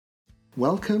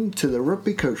Welcome to the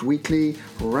Rugby Coach Weekly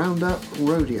Roundup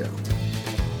Rodeo.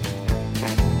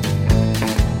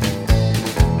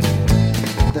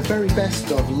 The very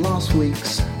best of last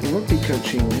week's rugby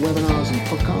coaching webinars and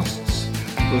podcasts,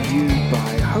 reviewed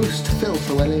by host Phil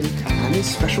Llewellyn and his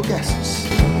special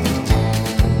guests.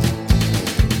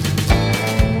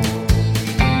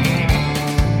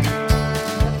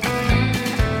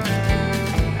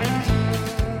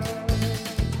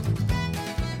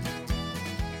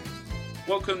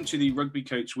 Welcome to the Rugby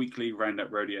Coach Weekly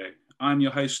Roundup Rodeo. I'm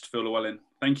your host, Phil Llewellyn.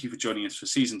 Thank you for joining us for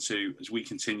Season 2 as we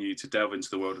continue to delve into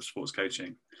the world of sports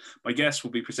coaching. My guests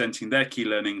will be presenting their key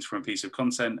learnings from a piece of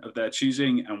content of their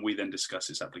choosing, and we then discuss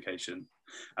its application.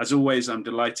 As always, I'm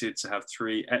delighted to have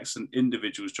three excellent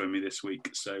individuals join me this week.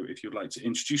 So if you'd like to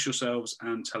introduce yourselves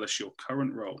and tell us your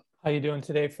current role. How you doing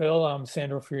today, Phil? I'm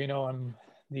Sandro Fiorino. I'm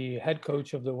the head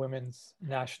coach of the women's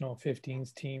national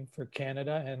 15s team for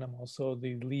Canada, and I'm also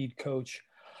the lead coach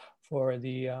for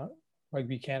the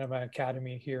Rugby Canada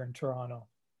Academy here in Toronto.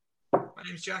 My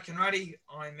name is Jack Conradi.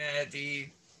 I'm the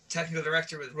technical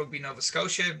director with Rugby Nova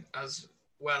Scotia, as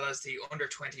well as the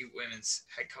under-20 women's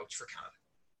head coach for Canada.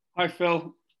 Hi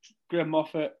Phil, Graham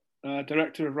Moffat,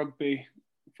 director of rugby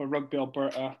for Rugby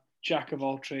Alberta, jack of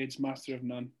all trades, master of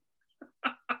none.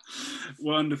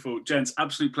 Wonderful. Gents,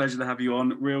 absolute pleasure to have you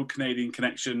on. Real Canadian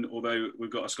connection, although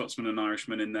we've got a Scotsman and an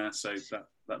Irishman in there, so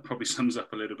that probably sums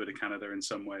up a little bit of Canada in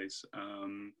some ways.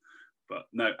 But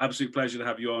no, absolute pleasure to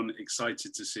have you on.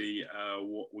 Excited to see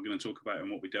what we're going to talk about and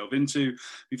what we delve into.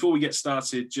 Before we get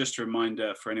started, just a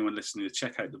reminder for anyone listening to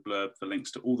check out the blurb for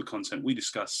links to all the content we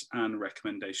discuss and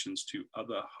recommendations to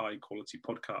other high quality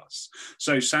podcasts.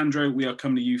 So Sandro, we are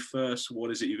coming to you first.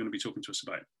 What is it you're going to be talking to us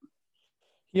about?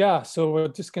 Yeah, so we're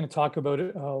just going to talk about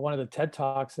one of the TED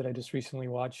Talks that I just recently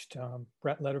watched,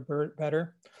 Brett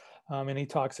Ledbetter. And he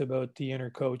talks about the inner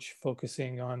coach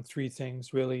focusing on three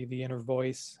things, really: the inner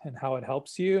voice and how it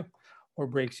helps you or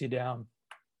breaks you down.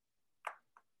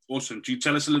 Awesome. Do you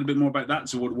tell us a little bit more about that?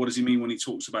 So what does he mean when he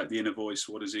talks about the inner voice?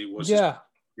 What's his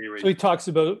theory? So he talks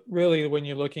about, really, when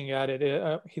you're looking at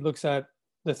it, he looks at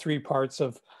the three parts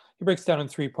of, he breaks down in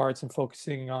three parts and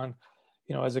focusing on,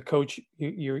 you know, as a coach,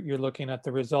 you're looking at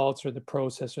the results or the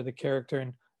process or the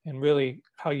character and really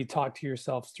how you talk to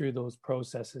yourself through those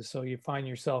processes. So you find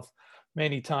yourself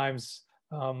many times,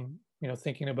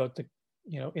 thinking about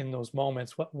in those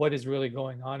moments, what is really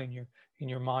going on in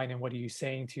your mind and what are you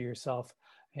saying to yourself?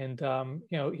 And,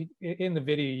 in the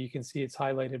video, you can see it's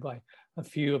highlighted by a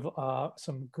few of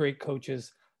some great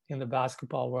coaches in the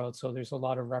basketball world. So there's a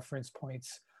lot of reference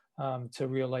points to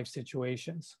real life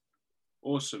situations.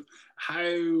 Awesome.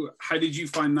 How did you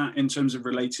find that in terms of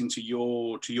relating to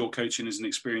your coaching as an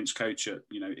experienced coach at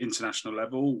international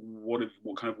level? What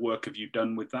kind of work have you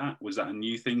done with that? Was that a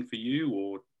new thing for you,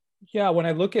 or? Yeah, when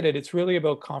I look at it, it's really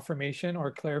about confirmation or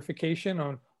clarification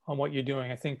on what you're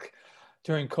doing. I think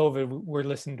during COVID, we're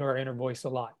listening to our inner voice a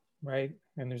lot, right?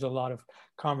 And there's a lot of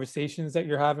conversations that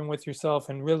you're having with yourself.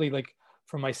 And really, like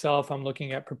for myself, I'm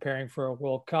looking at preparing for a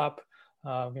World Cup.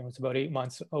 It's about 8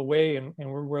 months away, and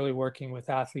we're really working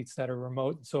with athletes that are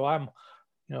remote. So I'm,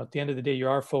 at the end of the day, you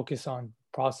are focused on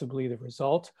possibly the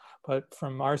result, but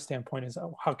from our standpoint is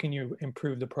how can you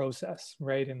improve the process,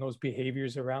 right? And those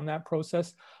behaviors around that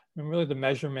process. And really the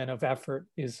measurement of effort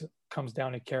comes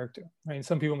down to character, right? And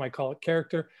some people might call it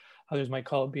character, others might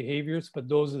call it behaviors, but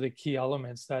those are the key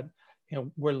elements that,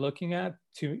 we're looking at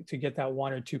to get that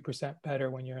 1 or 2% better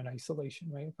when you're in isolation,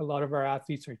 right? A lot of our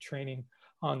athletes are training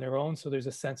on their own. So there's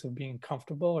a sense of being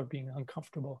comfortable or being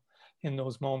uncomfortable in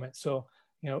those moments. So,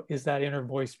 is that inner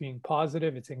voice being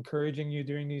positive? It's encouraging you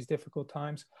during these difficult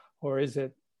times, or is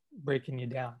it breaking you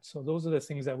down? So those are the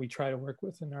things that we try to work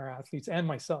with in our athletes and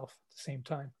myself at the same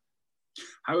time.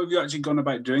 How have you actually gone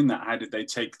about doing that? How did they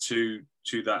take to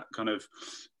that kind of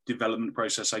development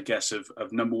process, I guess,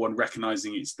 of number one,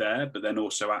 recognizing it's there, but then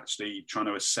also actually trying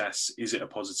to assess, is it a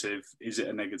positive? Is it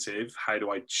a negative? How do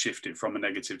I shift it from a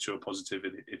negative to a positive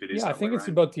if it is? Yeah, I think it's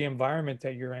about the environment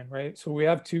that you're in, right? So we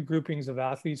have two groupings of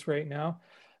athletes right now.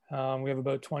 We have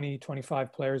about 20,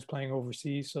 25 players playing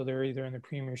overseas. So they're either in the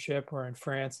Premiership or in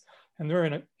France, and they're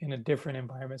in a different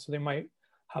environment. So they might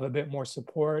have a bit more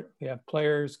support. They have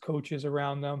players, coaches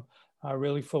around them,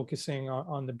 really focusing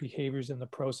on the behaviors and the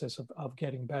process of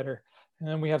getting better. And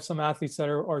then we have some athletes that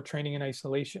are training in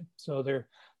isolation. So they're,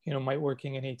 might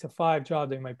working an 8 to 5 job.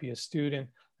 They might be a student.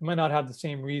 They might not have the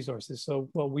same resources. So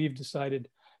what we've decided,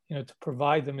 to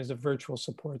provide them is a virtual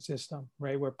support system,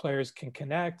 right? Where players can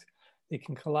connect, they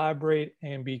can collaborate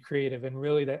and be creative. And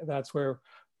really that's where,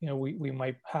 we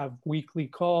might have weekly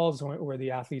calls where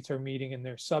the athletes are meeting in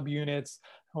their subunits,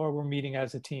 or we're meeting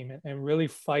as a team and really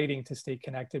fighting to stay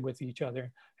connected with each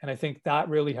other. And I think that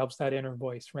really helps that inner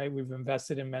voice, right? We've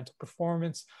invested in mental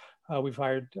performance. We've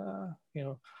hired,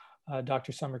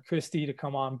 Dr. Summer Christie to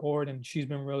come on board, and she's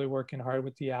been really working hard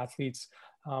with the athletes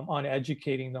on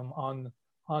educating them on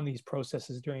these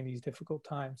processes during these difficult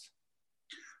times.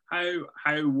 How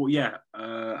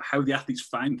the athletes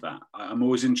found that. I'm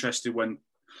always interested when,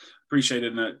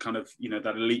 appreciated at kind of,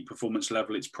 that elite performance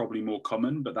level, it's probably more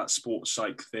common, but that sports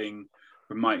psych thing,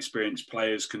 from my experience,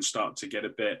 players can start to get a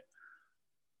bit,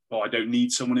 I don't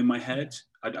need someone in my head.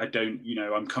 I don't,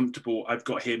 I'm comfortable. I've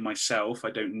got here myself. I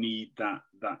don't need that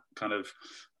kind of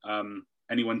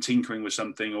anyone tinkering with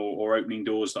something or opening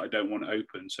doors that I don't want to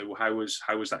open. So how was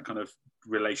that kind of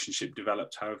relationship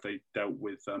developed? How have they dealt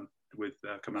with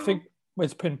coming I think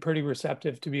it's been pretty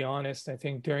receptive, to be honest. I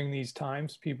think during these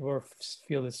times, people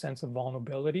feel this sense of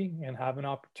vulnerability and have an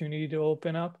opportunity to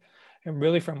open up. And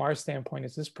really, from our standpoint,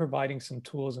 it's just providing some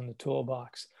tools in the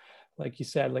toolbox. Like you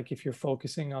said, like if you're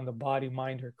focusing on the body,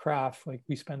 mind, or craft, like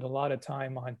we spend a lot of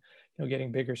time on,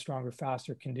 getting bigger, stronger,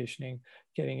 faster conditioning,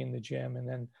 getting in the gym. And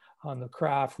then on the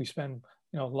craft, we spend,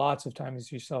 lots of time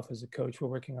as yourself as a coach, we're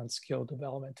working on skill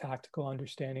development, tactical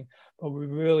understanding, but we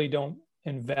really don't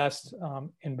invest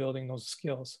in building those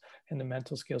skills and the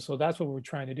mental skills. So that's what we're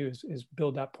trying to do is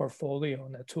build that portfolio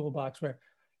and that toolbox where,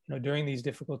 during these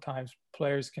difficult times,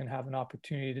 players can have an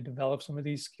opportunity to develop some of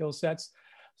these skill sets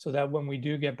so that when we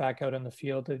do get back out on the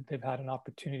field, they've had an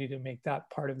opportunity to make that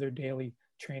part of their daily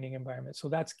training environment. So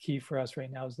that's key for us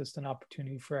right now, is just an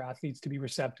opportunity for athletes to be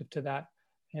receptive to that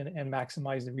and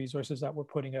maximize the resources that we're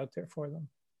putting out there for them.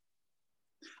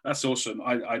 That's awesome.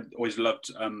 I always loved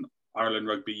Ireland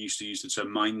Rugby used to use the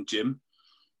term mind gym,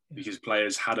 because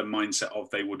players had a mindset of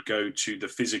they would go to the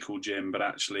physical gym, but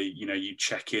actually, you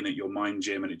check in at your mind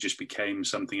gym, and it just became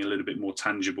something a little bit more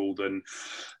tangible than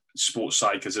sports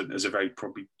psych as a very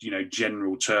probably,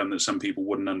 general term that some people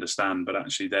wouldn't understand. But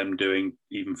actually them doing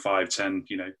even 5, 10,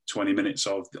 20 minutes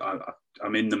of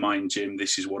I'm in the mind gym,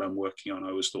 this is what I'm working on, I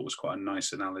always thought was quite a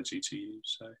nice analogy to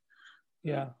use. So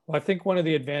yeah, well, I think one of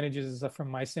the advantages is that from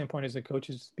my standpoint as a coach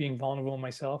is being vulnerable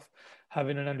myself,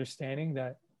 having an understanding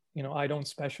that, I don't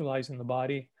specialize in the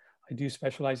body. I do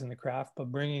specialize in the craft,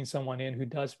 but bringing someone in who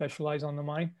does specialize on the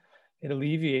mind, it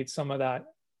alleviates some of that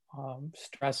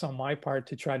stress on my part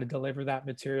to try to deliver that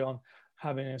material, and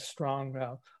having a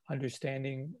strong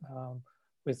understanding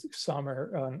with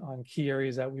Summer on key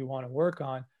areas that we want to work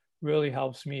on really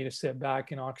helps me to sit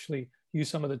back and actually use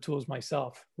some of the tools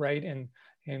myself, right? And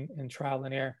trial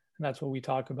and error. And that's what we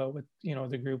talk about with,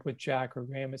 the group with Jack or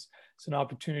Graham. It's an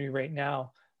opportunity right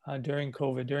now during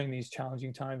COVID, during these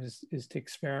challenging times is to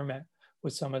experiment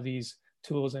with some of these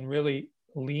tools and really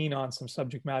lean on some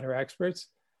subject matter experts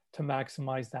to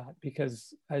maximize that.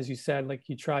 Because as you said, like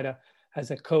you try to, as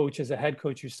a coach, as a head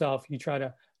coach yourself, you try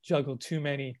to juggle too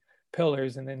many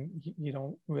pillars and then you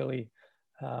don't really,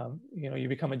 you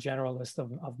become a generalist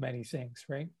of many things,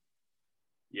 right?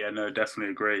 Yeah, no,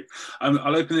 definitely agree.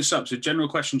 I'll open this up. So general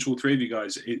question to all three of you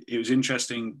guys. It was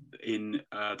interesting in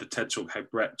the TED Talk how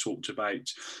Brett talked about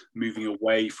moving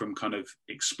away from kind of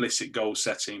explicit goal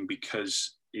setting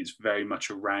because it's very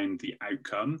much around the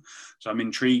outcome. So I'm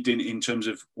intrigued in terms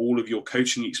of all of your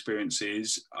coaching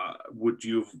experiences. Would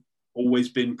you have always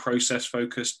been process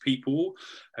focused people?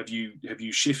 Have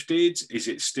you shifted? Is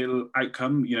it still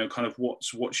outcome? Kind of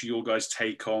what's your guys'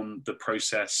 take on the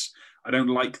process? I don't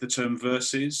like the term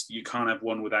versus. You can't have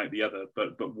one without the other,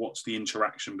 but what's the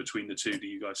interaction between the two, do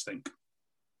you guys think?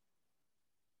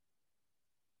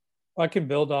 I can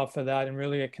build off of that, and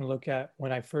really I can look at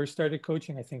when I first started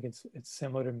coaching. I think it's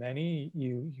similar to many.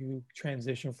 You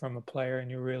transition from a player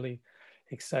and you're really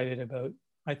excited about,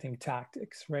 I think,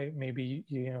 tactics, right? Maybe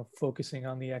focusing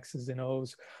on the X's and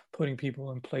O's, putting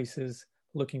people in places,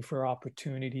 looking for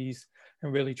opportunities,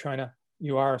 and really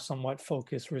you are a somewhat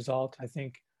focused result. I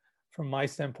think from my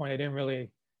standpoint, I didn't really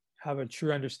have a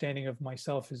true understanding of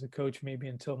myself as a coach maybe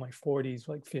until my 40s,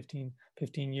 like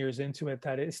 15 years into it,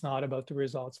 that it's not about the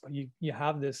results, but you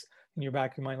have this in your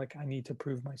back of your mind, like I need to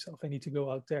prove myself. I need to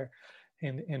go out there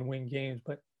and win games.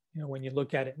 But, when you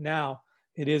look at it now,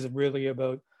 it is really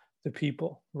about the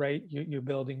people, right? You're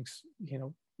building,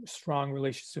 strong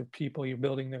relationships with people. You're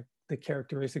building the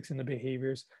characteristics and the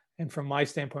behaviors. And from my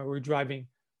standpoint, we're driving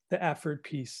the effort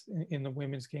piece in the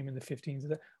women's game in the 15s,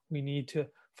 that we need to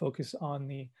focus on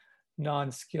the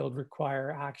non-skilled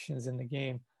require actions in the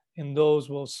game, and those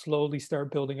will slowly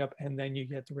start building up, and then you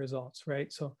get the results,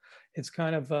 right? So it's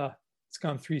kind of it's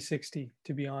gone 360,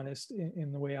 to be honest,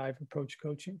 in the way I've approached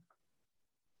coaching.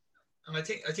 And I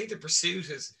think the pursuit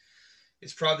is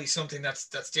probably something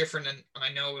that's different. And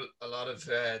I know a lot of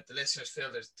the listeners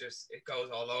feel there's it goes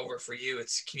all over. For you,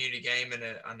 it's community game, and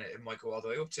it might go all the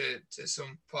way up to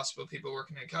some possible people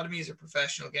working in academies or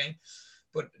professional game.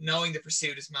 But knowing the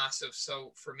pursuit is massive.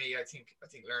 So for me, I think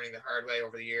learning the hard way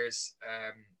over the years,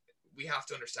 we have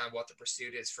to understand what the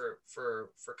pursuit is for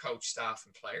coach, staff,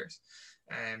 and players,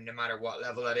 no matter what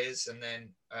level that is. And then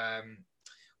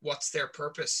what's their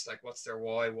purpose? Like, what's their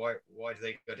why? Why do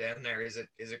they go down there? Is it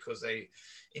because they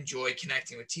enjoy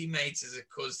connecting with teammates? Is it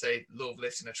because they love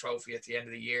lifting a trophy at the end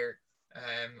of the year?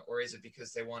 Or is it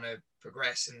because they want to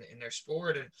progress in their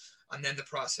sport? And then the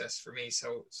process for me.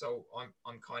 So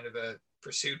I'm kind of a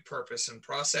pursuit, purpose, and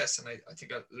process. And I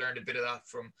think I learned a bit of that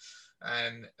from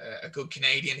a good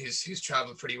Canadian who's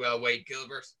traveled pretty well, Wade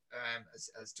Gilbert,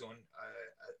 has done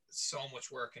so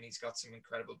much work, and he's got some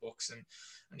incredible books, and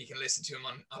you can listen to him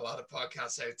on a lot of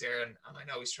podcasts out there, and I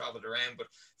know he's traveled around. But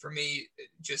for me,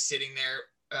 just sitting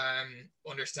there,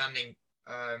 understanding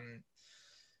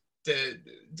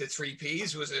the 3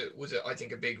 Ps was I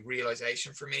think a big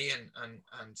realization for me,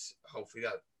 and hopefully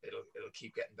that it'll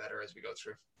keep getting better as we go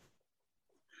through.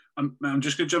 I'm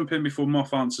just going to jump in before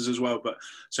Moff answers as well. But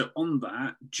so on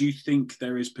that, do you think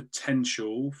there is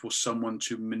potential for someone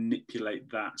to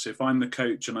manipulate that? So if I'm the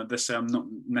coach and let's say I'm not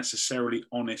necessarily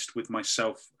honest with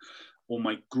myself or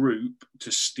my group,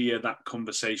 to steer that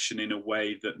conversation in a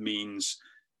way that means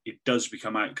it does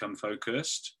become outcome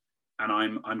focused, and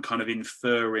I'm kind of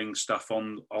inferring stuff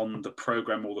on the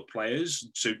program or the players.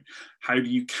 So how do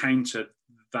you counter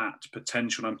that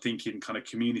potential? I'm thinking kind of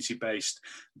community based.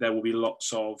 There will be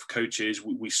lots of coaches,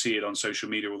 we see it on social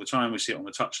media all the time, we see it on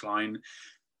the touchline,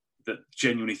 that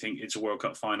genuinely think it's a World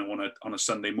Cup final on a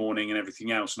Sunday morning and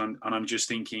everything else. And I'm just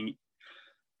thinking,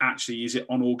 actually, is it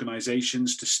on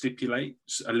organisations to stipulate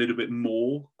a little bit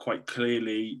more quite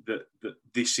clearly that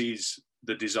this is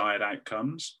the desired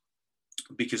outcomes?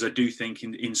 Because I do think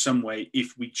in some way,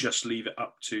 if we just leave it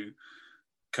up to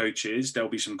coaches, there'll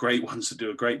be some great ones that do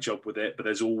a great job with it, but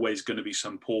there's always going to be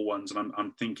some poor ones, and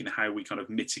I'm thinking how we kind of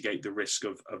mitigate the risk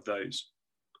of those.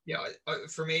 Yeah,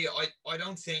 for me, I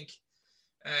don't think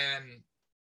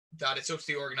that it's up to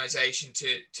the organisation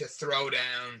to throw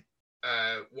down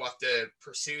what the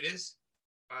pursuit is,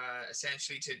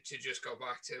 essentially to just go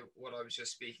back to what I was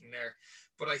just speaking there.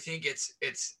 But I think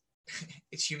it's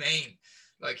humane.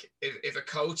 Like if a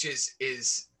coach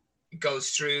goes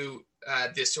through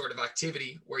this sort of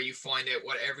activity where you find out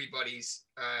what everybody's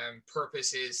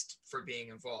purpose is for being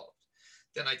involved,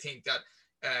 then I think that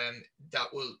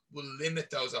that will limit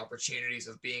those opportunities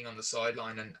of being on the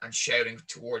sideline and shouting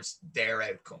towards their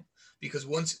outcome. Because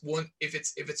if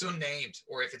it's unnamed,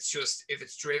 or if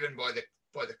it's driven by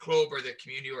the club or the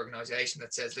community organization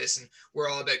that says, listen, we're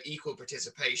all about equal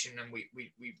participation, and we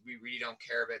really don't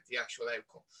care about the actual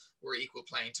outcome, we're equal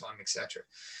playing time, etc.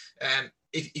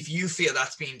 If you feel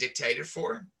that's being dictated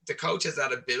for, the coach has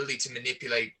that ability to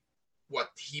manipulate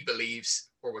what he believes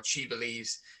or what she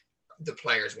believes the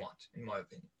players want, in my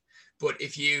opinion. But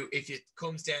if it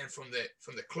comes down from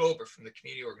the club or from the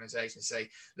community organization, say,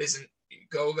 listen,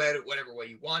 go about it whatever way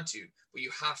you want to, but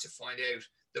you have to find out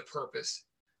the purpose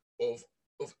of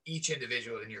each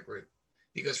individual in your group.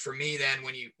 Because for me, then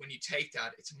when you take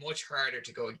that, it's much harder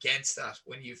to go against that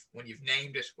when you've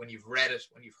named it, when you've read it,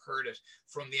 when you've heard it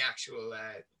from the actual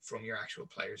from your actual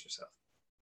players yourself.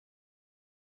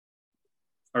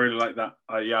 I really like that.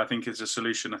 I think it's a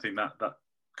solution. I think that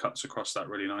cuts across that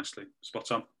really nicely. Spot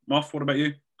on. Moff, what about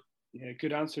you? Yeah,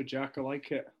 good answer, Jack. I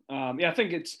like it. I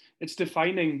think it's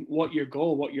defining what your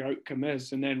goal, what your outcome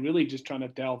is, and then really just trying to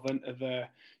delve into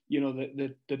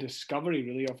the discovery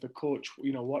really of the coach.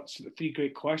 What's the 3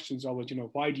 great questions always,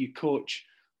 why do you coach?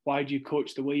 Why do you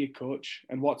coach the way you coach?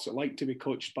 And what's it like to be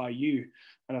coached by you?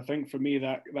 And I think for me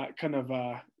that kind of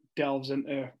delves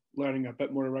into learning a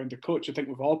bit more around the coach. I think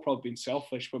we've all probably been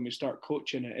selfish when we start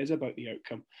coaching. It is about the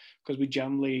outcome, because we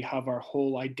generally have our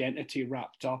whole identity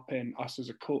wrapped up in us as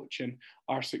a coach, and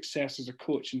our success as a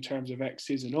coach in terms of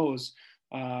X's and O's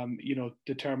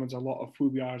determines a lot of who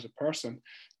we are as a person,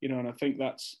 and I think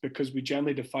that's because we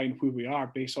generally define who we are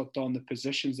based on the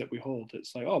positions that we hold.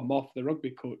 It's like, oh, Moff the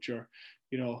rugby coach, or,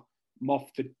 Moff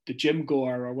the gym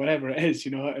goer, or whatever it is,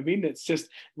 you know what I mean? It's just,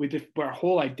 our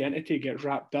whole identity gets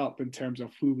wrapped up in terms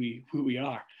of who we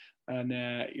are, and,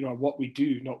 what we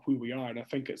do, not who we are. And I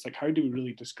think it's like, how do we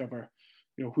really discover,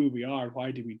 who we are? Why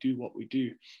do we do what we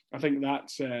do? I think that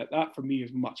for me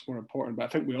is much more important. But I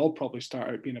think we all probably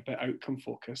start out being a bit outcome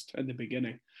focused in the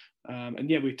beginning. And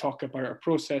yeah, we talk about our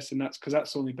process, and that's because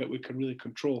that's the only bit we can really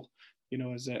control. you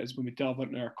know, as when we delve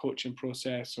into our coaching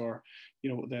process, or, you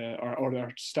know, or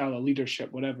our style of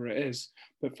leadership, whatever it is.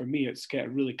 But for me, it's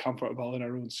getting really comfortable in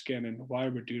our own skin and why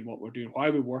we're doing what we're doing, why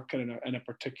we're working in a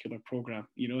particular program.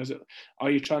 You know,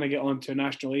 are you trying to get onto a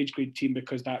national age grade team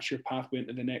because that's your pathway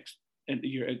into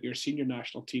your senior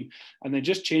national team? And then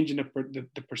just changing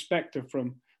the perspective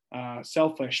from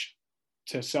selfish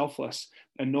to selfless,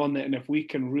 and knowing that, and if we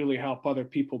can really help other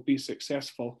people be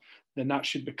successful, then that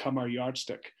should become our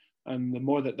yardstick. And the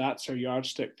more that that's our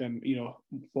yardstick, then, you know,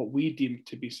 what we deem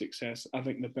to be success, I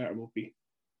think the better we'll be.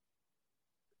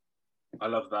 I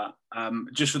love that.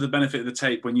 Just for the benefit of the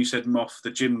tape, when you said Moff,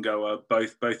 the gym goer,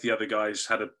 both the other guys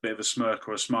had a bit of a smirk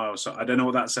or a smile. So I don't know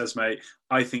what that says, mate.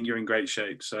 I think you're in great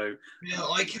shape. So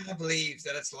I can't believe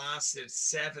that it's lasted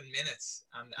 7 minutes,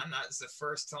 and that's the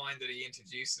first time that he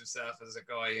introduced himself as a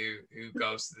guy who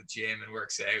goes to the gym and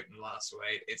works out and lost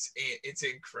weight. It's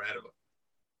incredible.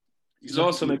 It's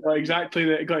awesome. It got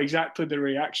exactly the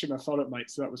reaction I thought it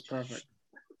might. So that was perfect.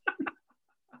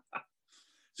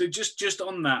 So just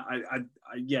on that,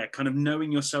 I kind of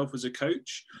knowing yourself as a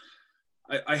coach,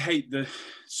 I hate the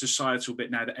societal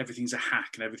bit now that everything's a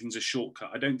hack and everything's a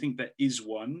shortcut. I don't think there is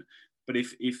one, but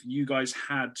if you guys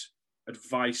had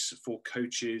advice for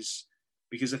coaches,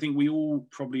 because I think we all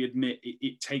probably admit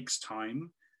it takes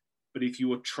time, but if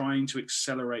you are trying to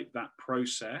accelerate that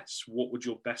process, what would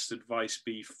your best advice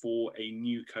be for a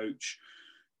new coach,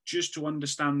 just to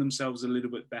understand themselves a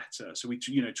little bit better? So we,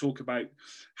 you know, talk about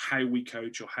how we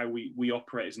coach or how we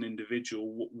operate as an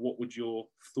individual. What would your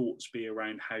thoughts be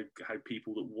around how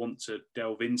people that want to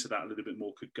delve into that a little bit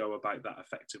more could go about that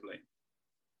effectively?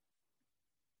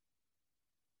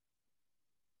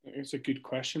 It's a good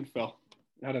question, Phil.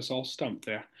 That is all stumped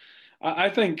there.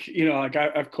 I think, you know, like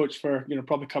I've coached for, you know,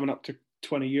 probably coming up to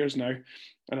 20 years now.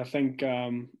 And I think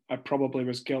I probably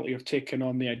was guilty of taking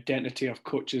on the identity of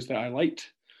coaches that I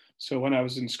liked. So when I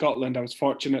was in Scotland, I was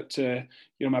fortunate to,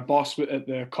 you know, my boss at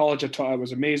the college I taught at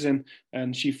was amazing,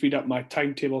 and she freed up my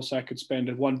timetable so I could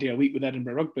spend 1 day a week with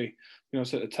Edinburgh Rugby. You know,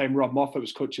 so at the time, Rob Moffat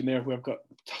was coaching there, who I've got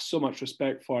so much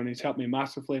respect for, and he's helped me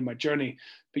massively in my journey.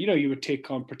 But, you know, you would take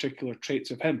on particular traits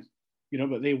of him, you know,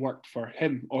 but they worked for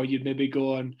him. Or you'd maybe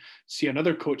go and see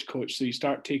another coach. So you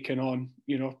start taking on,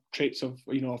 you know, traits of,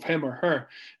 you know, of him or her,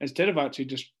 instead of actually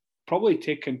just probably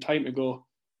taking time to go,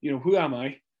 you know, who am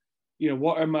I? You know,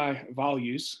 what are my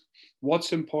values?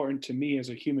 What's important to me as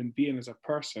a human being, as a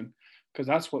person? Because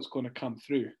that's what's going to come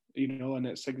through, you know, and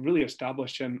it's like really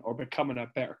establishing or becoming a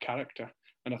better character.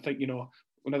 And I think, you know,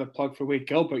 another plug for Wade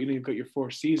Gilbert, you know, you've got your 4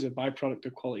 C's, a byproduct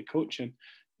of quality coaching,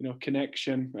 you know,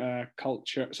 connection,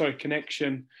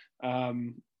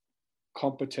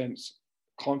 competence,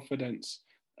 confidence,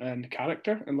 and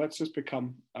character. And let's just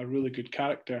become a really good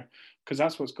character, because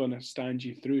that's what's going to stand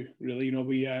you through, really. You know,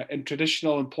 we in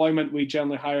traditional employment, we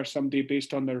generally hire somebody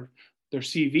based on their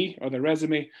CV or their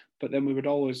resume, but then we would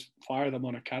always fire them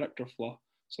on a character flaw.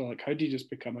 So, like, how do you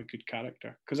just become a good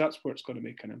character? Because that's where it's going to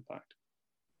make an impact.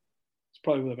 It's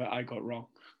probably the bit I got wrong.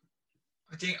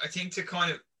 I think to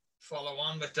kind of follow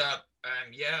on with that,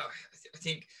 I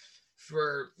think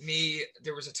for me,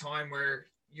 there was a time where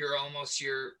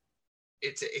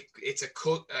it's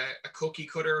a cookie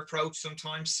cutter approach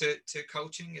sometimes to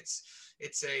coaching.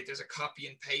 There's a copy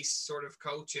and paste sort of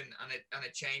coach, and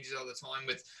it changes all the time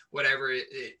with whatever it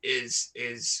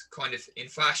is kind of in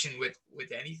fashion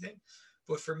with anything.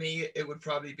 But for me, it would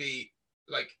probably be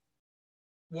like,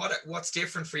 what's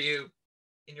different for you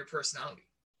in your personality?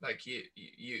 Like you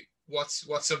what's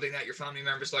something that your family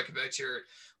members like about you,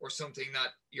 or something that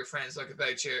your friends like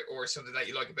about you, or something that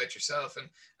you like about yourself, and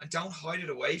don't hide it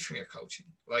away from your coaching.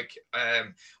 Like I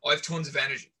have tons of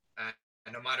energy,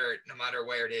 and no matter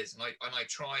where it is, and I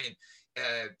try and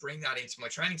bring that into my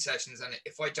training sessions. And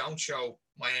if I don't show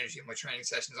my energy in my training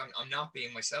sessions, I'm not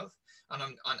being myself, and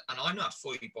I'm not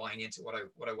fully buying into what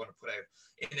I want to put out.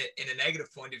 In a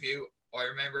negative point of view, I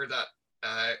remember that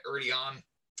early on,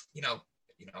 you know,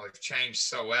 I've changed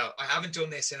so well. I haven't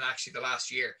done this in actually the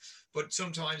last year, but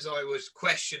sometimes I would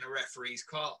question a referee's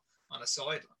call on a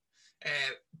sideline.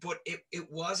 But it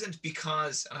wasn't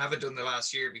because, and I haven't done the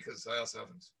last year because I also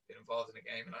haven't been involved in a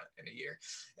game in a year.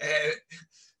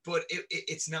 But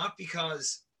it's not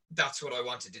because that's what I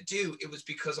wanted to do. It was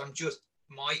because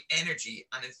my energy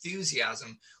and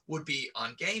enthusiasm would be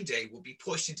on game day, would be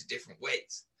pushed into different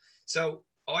ways. So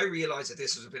I realized that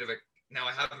this was a bit of now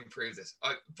I haven't improved this,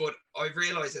 but I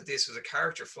realized that this was a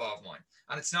character flaw of mine,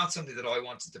 and it's not something that I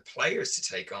wanted the players to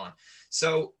take on.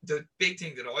 So the big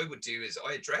thing that I would do is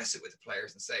I address it with the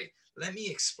players and say, let me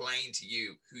explain to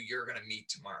you who you're going to meet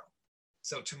tomorrow.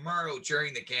 So tomorrow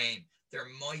during the game, there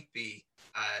might be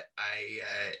a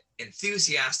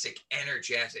enthusiastic,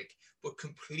 energetic, but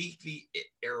completely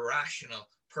irrational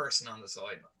person on the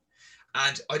sideline.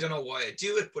 And I don't know why I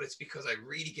do it, but it's because I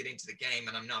really get into the game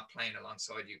and I'm not playing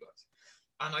alongside you guys.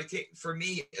 And I think for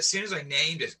me, as soon as I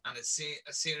named it, and as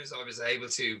soon as I was able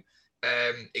to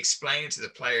explain it to the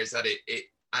players that it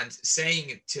and saying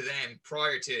it to them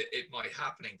prior to it might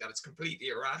happening, that it's completely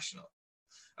irrational,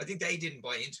 I think they didn't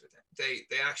buy into it.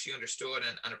 They actually understood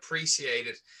and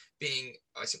appreciated being,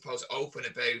 I suppose, open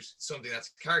about something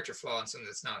that's a character flaw and something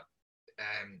that's not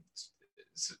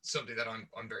something that I'm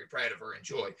very proud of or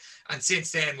enjoy. And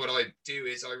since then, what I do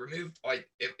is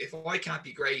if I can't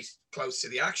be great close to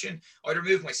the action, I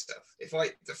remove myself.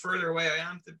 The further away I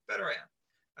am, the better I am.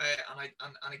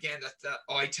 And again, that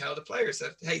I tell the players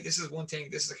that, hey, this is one thing,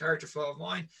 this is a character flaw of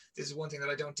mine. This is one thing that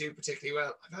I don't do particularly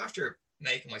well. I'm after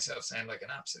making myself sound like an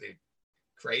absolute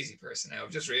crazy person now.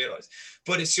 I've just realized.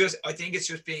 But I think it's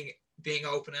just being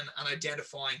open and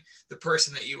identifying the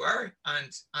person that you are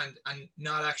and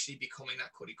not actually becoming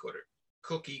that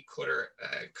cookie cutter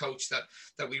coach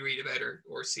that we read about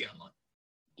or see online.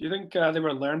 Do you think they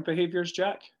were learned behaviors,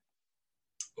 Jack?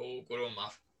 Oh, good old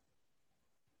Matt.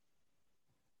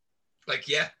 Like,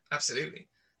 yeah, absolutely.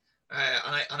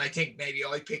 And I think maybe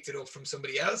I picked it up from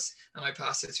somebody else and I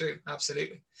passed it through.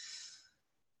 Absolutely.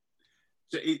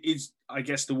 So it's, I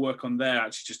guess, the work on there,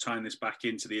 actually just tying this back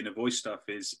into the inner voice stuff,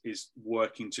 is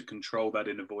working to control that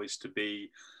inner voice to be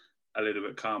a little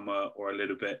bit calmer or a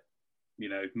little bit,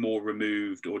 more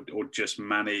removed, or just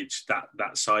manage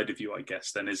that side of you, I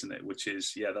guess, then, isn't it? Which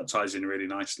is, yeah, that ties in really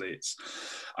nicely. It's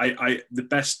the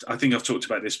best, I think I've talked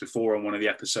about this before on one of the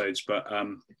episodes, but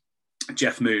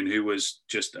Jeff Moon, who was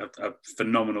just a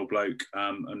phenomenal bloke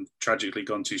and tragically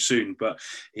gone too soon, but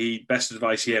best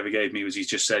advice he ever gave me was, he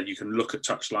just said, you can look at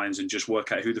touchlines and just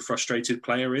work out who the frustrated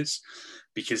player is,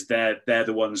 because they're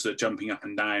the ones that are jumping up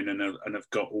and down and have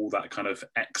got all that kind of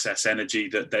excess energy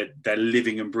that they're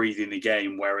living and breathing the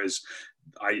game. Whereas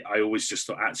I always just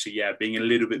thought, actually, yeah, being a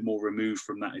little bit more removed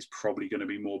from that is probably going to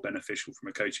be more beneficial from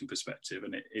a coaching perspective.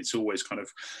 And it's always kind of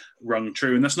rung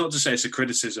true. And that's not to say it's a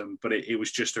criticism, but it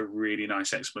was just a really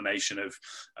nice explanation of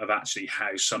actually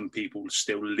how some people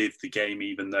still live the game,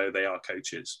 even though they are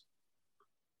coaches.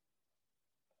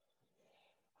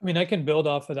 I mean, I can build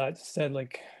off of that. Said,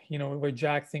 like, where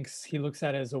Jack thinks he looks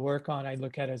at it as a work on, I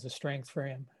look at it as a strength for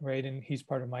him, right? And he's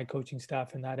part of my coaching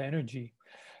staff, and that energy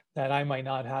that I might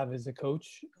not have as a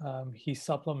coach, he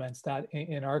supplements that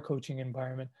in our coaching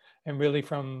environment. And really,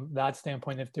 from that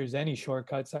standpoint, if there's any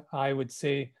shortcuts, I would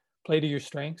say play to your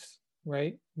strengths,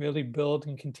 right? Really build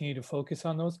and continue to focus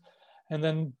on those, and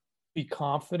then be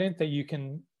confident that you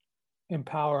can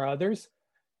empower others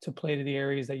to play to the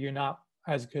areas that you're not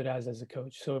as good as a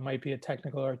coach. So it might be a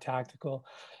technical or tactical,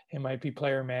 it might be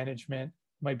player management,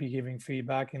 might be giving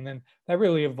feedback, and then that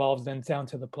really evolves then down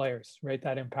to the players, right?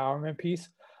 That empowerment piece.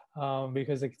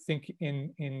 Because I think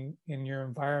in your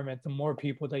environment, the more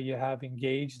people that you have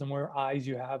engaged, the more eyes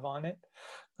you have on it,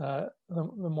 the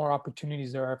more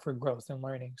opportunities there are for growth and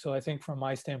learning. So I think from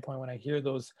my standpoint, when I hear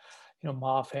those,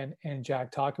 Moff and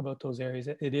Jack talk about those areas,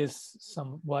 it is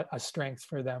somewhat a strength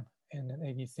for them.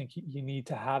 And you think you need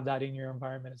to have that in your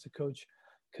environment as a coach,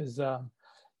 because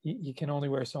you can only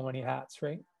wear so many hats,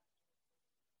 right?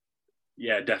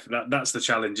 Yeah, definitely. That's the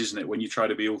challenge, isn't it? When you try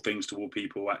to be all things to all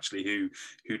people, actually,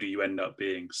 who do you end up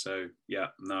being? So, yeah,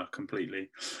 no, completely.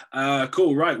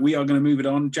 Cool. Right. We are going to move it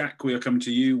on. Jack, we are coming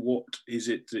to you. What is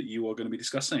it that you are going to be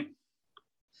discussing?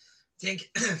 I think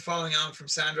following on from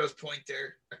Sandro's point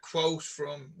there, a quote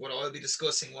from what I'll be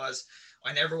discussing was,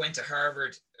 I never went to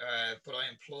Harvard, but I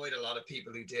employed a lot of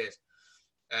people who did.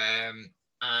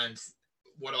 And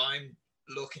what I'm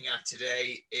looking at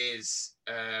today is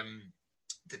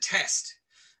The Test,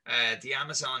 the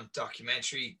Amazon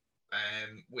documentary,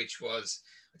 which was,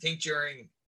 I think during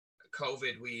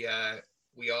COVID, we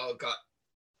all got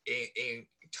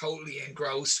totally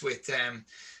engrossed with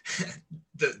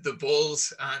the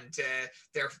Bulls and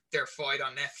their fight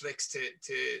on Netflix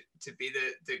to be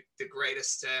the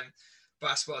greatest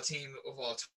basketball team of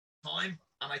all time.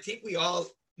 And I think we all,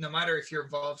 no matter if you're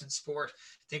involved in sport,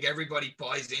 I think everybody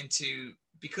buys into,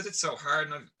 because it's so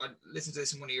hard. And I listened to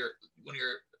this in one of your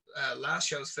last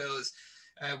shows, Phil, is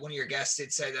one of your guests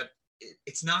did say that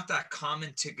it's not that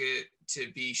common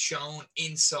to be shown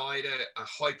inside a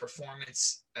high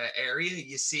performance area.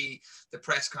 You see the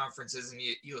press conferences and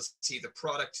you'll see the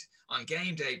product on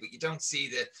game day, but you don't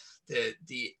see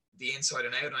the inside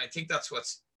and out. And I think that's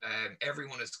what's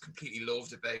everyone has completely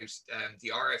loved about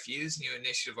the RFU's new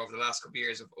initiative over the last couple of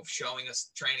years of showing us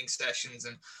training sessions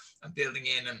and building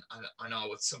in. And I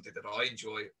know it's something that I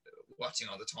enjoy watching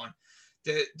all the time.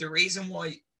 the reason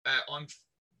why I'm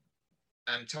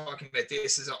talking about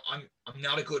this is I'm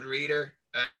not a good reader.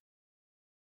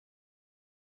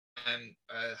 And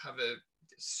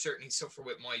certainly suffer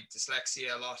with my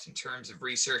dyslexia a lot in terms of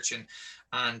research, and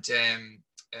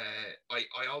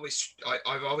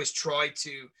I've always tried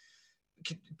to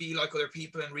be like other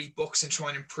people and read books and try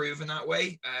and improve in that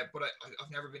way, but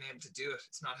I've never been able to do it.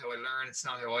 It's not how I learn. It's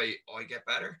not how I get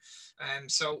better.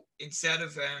 So instead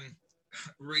of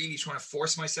really trying to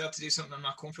force myself to do something I'm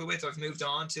not comfortable with, I've moved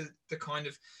on to the kind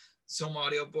of some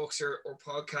audio books or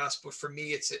podcasts. But for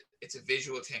me, it's a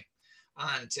visual thing,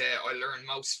 and I learn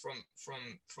most from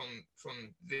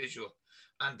visual.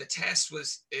 And the test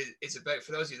is about,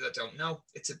 for those of you that don't know,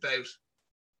 it's about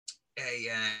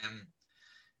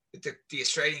the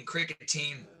Australian cricket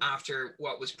team after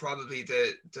what was probably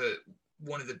the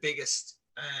one of the biggest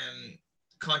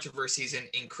controversies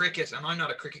in cricket. And I'm not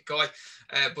a cricket guy,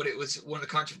 but it was one of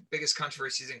the biggest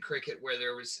controversies in cricket, where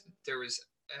there was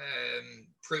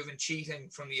proven cheating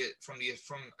from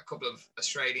a couple of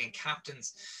Australian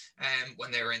captains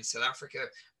when they were in South Africa,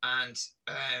 and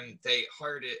they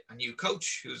hired a new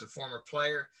coach who was a former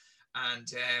player, and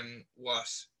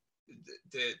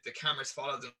the cameras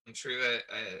followed them through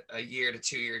a year to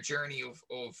 2 year journey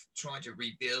of trying to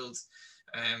rebuild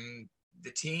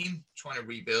the team, trying to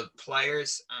rebuild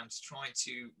players, and trying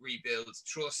to rebuild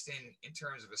trust in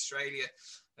terms of Australia,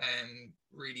 and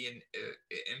really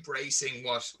embracing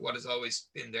what has always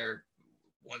been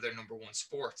one of their number one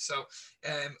sports. So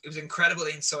it was an incredible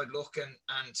inside look,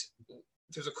 and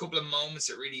there's a couple of moments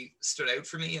that really stood out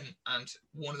for me, and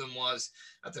one of them was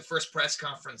at the first press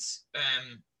conference.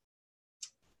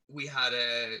 We had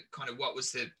a kind of what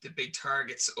was the big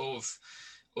targets of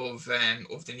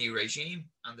the new regime,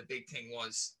 and the big thing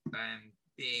was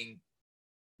being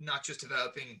not just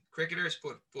developing cricketers,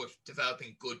 but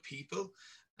developing good people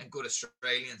and good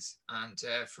Australians. And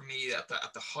for me, at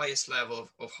the highest level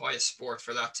of highest sport,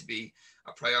 for that to be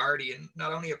a priority, and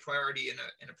not only a priority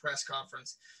in a press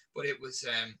conference, but it was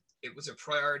a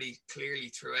priority clearly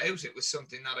throughout. It was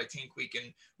something that I think we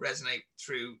can resonate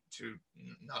through to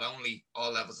not only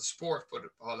all levels of sport, but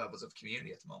all levels of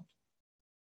community at the moment.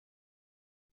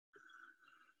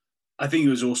 I think it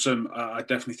was awesome. I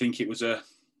definitely think it was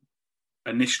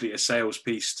initially a sales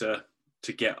piece to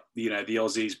get the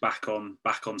Aussies back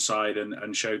on side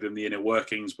and show them the inner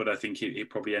workings, but I think it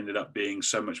probably ended up being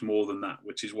so much more than that,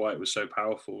 which is why it was so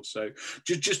powerful. So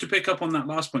just to pick up on that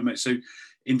last point, mate. So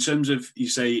in terms of, you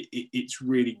say it's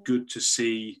really good to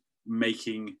see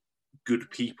making good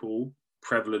people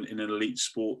prevalent in an elite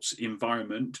sports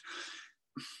environment.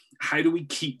 How do we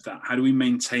keep that? How do we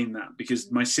maintain that?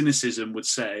 Because my cynicism would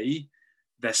say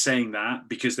they're saying that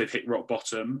because they've hit rock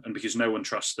bottom and because no one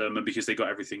trusts them and because they got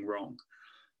everything wrong.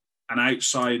 And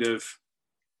outside of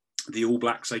the All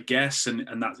Blacks, I guess, and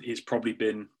that has probably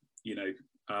been,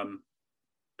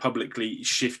 publicly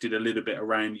shifted a little bit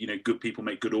around, good people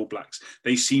make good All Blacks.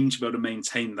 They seem to be able to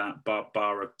maintain that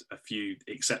bar a few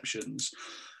exceptions.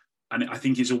 And I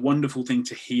think it's a wonderful thing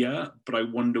to hear, but I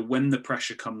wonder when the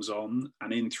pressure comes on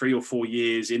and in 3 or 4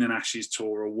 years in an Ashes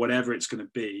tour or whatever it's going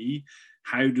to be,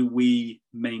 how do we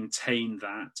maintain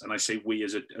that? And I say we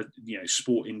as a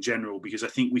sport in general, because I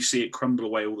think we see it crumble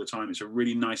away all the time. It's a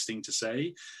really nice thing to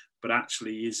say, but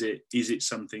actually, is it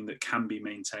something that can be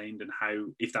maintained? And how,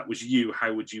 if that was you,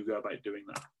 how would you go about doing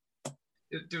that?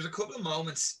 There's a couple of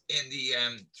moments in the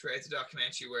throughout the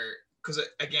documentary where, because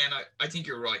again, I think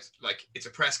you're right. Like, it's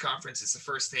a press conference. It's the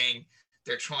first thing.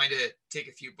 They're trying to tick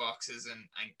a few boxes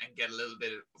and get a little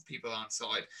bit of people on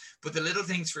side. But the little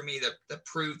things for me that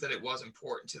proved that it was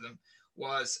important to them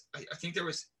was, I think there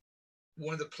was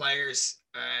one of the players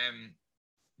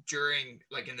during,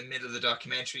 like in the middle of the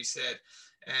documentary, said,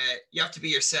 you have to be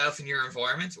yourself in your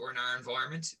environment or in our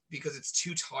environment, because it's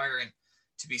too tiring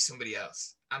to be somebody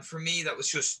else. And for me, that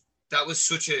was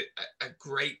such a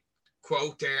great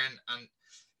quote there, and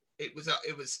it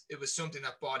was something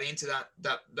that bought into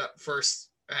that first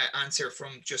answer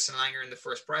from Justin Langer in the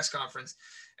first press conference,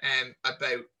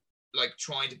 about like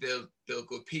trying to build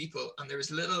good people. And there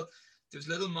was little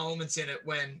moments in it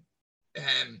when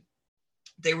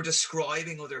they were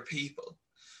describing other people,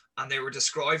 and they were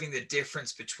describing the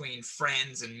difference between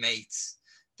friends and mates.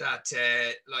 That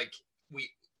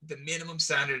the minimum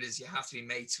standard is you have to be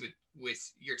mates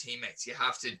with your teammates. You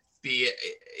have to be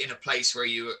in a place where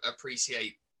you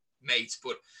appreciate mates,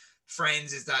 but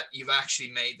friends is that you've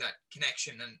actually made that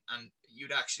connection and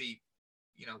you'd actually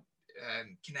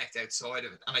connect outside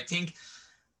of it. And I think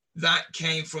that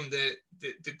came from the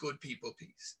good people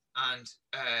piece. And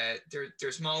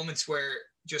there's moments where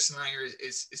Justin Langer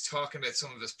is talking about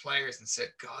some of his players and said,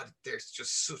 God, they're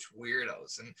just such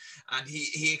weirdos. And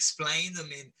he explained them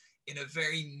in a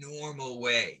very normal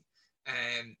way.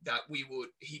 That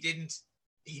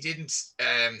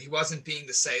he wasn't being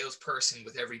the salesperson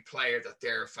with every player that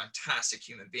they're a fantastic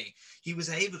human being. He was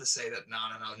able to say that, no,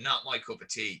 not my cup of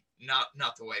tea, not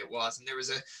the way it was. And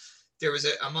there was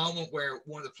a moment where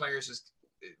one of the players was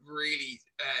really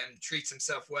treats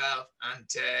himself well and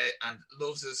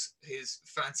loves his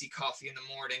fancy coffee in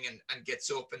the morning and gets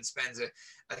up and spends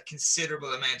a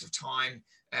considerable amount of time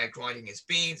grinding his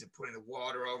beans and putting the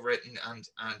water over it and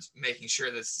making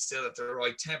sure that it's still at the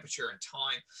right temperature and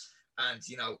time. And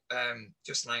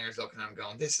Justin Langer's looking at him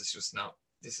going, this is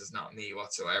not me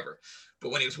whatsoever.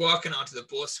 But when he was walking onto the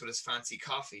bus with his fancy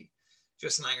coffee,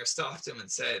 Justin Langer stopped him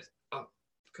and said, "Oh,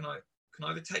 can I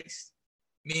have a taste?"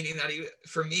 Meaning that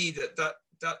for me,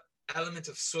 that element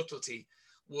of subtlety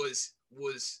was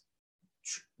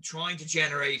trying to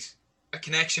generate a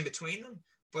connection between them,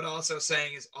 but also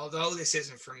saying is, although this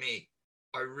isn't for me,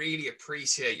 I really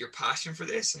appreciate your passion for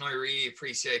this, and I really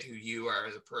appreciate who you are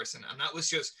as a person. And that was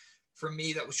just, for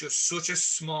me, that was just such a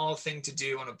small thing to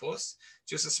do on a bus,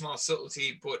 just a small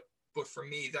subtlety, but for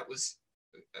me, that was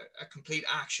a complete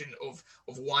action of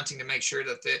wanting to make sure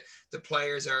that the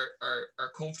players are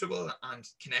comfortable and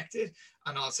connected,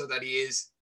 and also that he is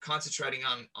concentrating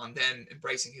on them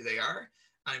embracing who they are,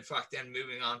 and in fact then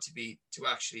moving on to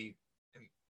actually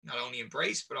not only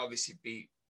embrace but obviously be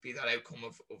that outcome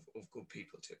of good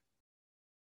people too.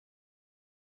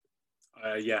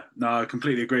 Yeah, no, I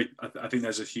completely agree. I think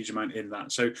there's a huge amount in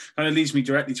that. So kind of leads me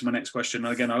directly to my next question.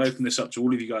 And again, I'll open this up to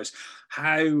all of you guys.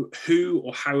 How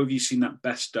have you seen that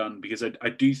best done? Because I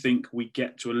do think we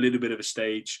get to a little bit of a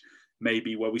stage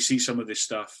maybe where we see some of this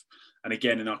stuff. And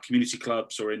again, in our community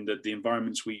clubs or in the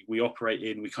environments we operate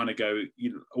in, we kind of go,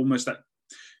 almost that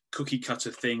cookie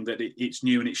cutter thing that it's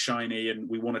new and it's shiny and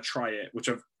we want to try it, which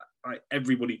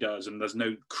everybody does. And there's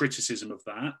no criticism of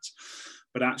that.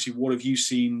 But actually, what have you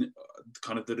seen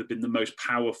kind of that have been the most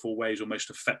powerful ways or most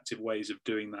effective ways of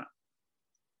doing that?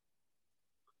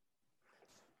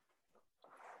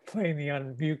 Playing the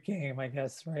unmute game, I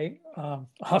guess, right?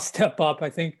 I'll step up. I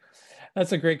think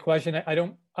that's a great question.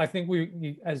 I think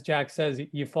we, as Jack says,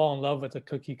 you fall in love with the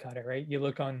cookie cutter, right? You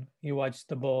watch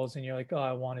the Bulls and you're like, oh,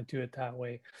 I want to do it that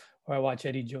way. Or I watch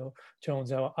Eddie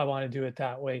Jones, I want to do it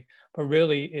that way. But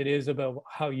really, it is about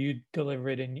how you deliver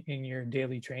it in your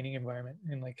daily training environment,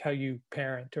 and like how you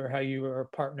parent or how you are a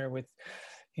partner with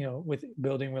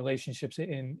building relationships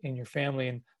in your family.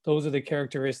 And those are the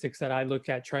characteristics that I look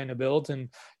at trying to build. And,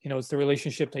 it's the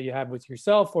relationship that you have with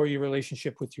yourself or your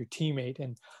relationship with your teammate.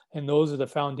 And those are the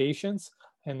foundations.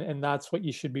 And that's what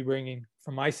you should be bringing.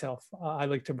 For myself, I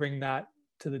like to bring that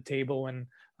to the table when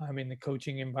I'm in the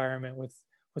coaching environment with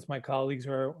my colleagues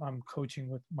or I'm coaching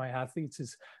with my athletes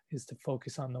is to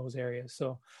focus on those areas.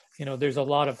 So, there's a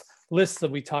lot of lists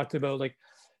that we talked about, like,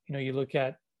 you look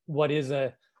at what is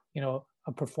a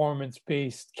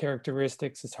performance-based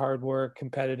characteristics. It's hard work,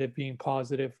 competitive, being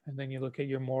positive. And then you look at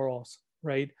your morals,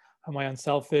 right? Am I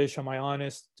unselfish? Am I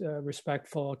honest,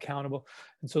 respectful, accountable?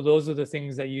 And so those are the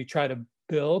things that you try to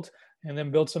build and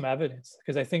then build some evidence,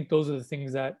 because I think those are the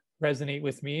things that resonate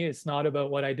with me. It's not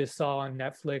about what I just saw on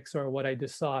Netflix or what I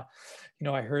just saw,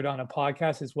 I heard on a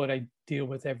podcast. Is what I deal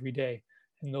with every day.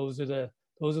 And those are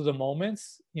the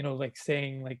moments, like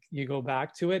saying, like, you go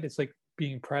back to it. It's like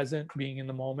being present, being in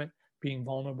the moment, being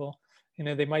vulnerable.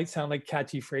 They might sound like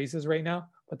catchy phrases right now,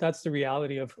 but that's the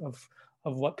reality of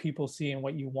what people see and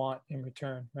what you want in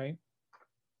return, right?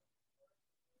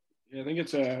 Yeah, I think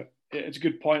it's a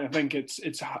good point. I think it's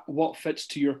what fits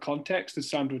to your context, as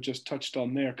Sandro just touched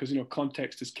on there, because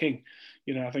context is king.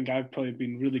 I think I've probably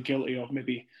been really guilty of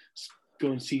maybe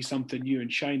go and see something new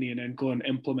and shiny and then go and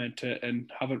implement it and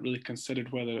haven't really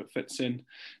considered whether it fits in,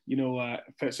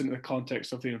 fits into the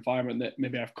context of the environment that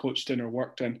maybe I've coached in or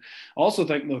worked in. I also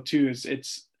think though too is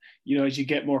it's as you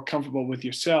get more comfortable with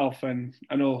yourself, and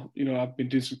I know, I've been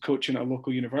doing some coaching at a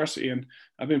local university and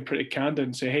I've been pretty candid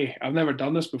and say, hey, I've never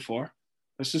done this before.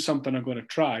 This is something I'm going to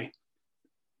try.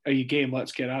 Are you game?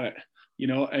 Let's get at it.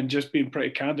 And just being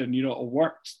pretty candid, and, it'll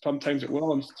work. Sometimes it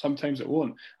will and sometimes it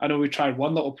won't. I know we tried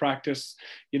one little practice,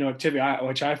 activity,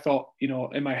 which I thought,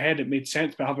 in my head, it made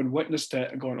sense, but having witnessed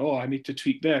it and going, oh, I need to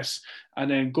tweak this, and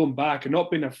then going back and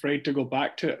not being afraid to go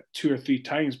back to it 2 or 3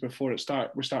 times before we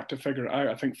start to figure it out.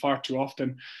 I think far too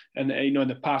often, and in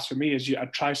the past for me, is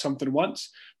I'd try something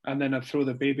once and then I'd throw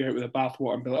the baby out with the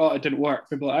bathwater and be like, oh, it didn't work.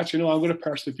 People like, actually, no, I'm going to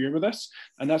persevere with this.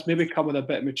 And that's maybe come with a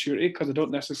bit of maturity, because I don't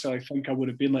necessarily think I would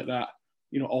have been like that,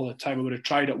 all the time. I would have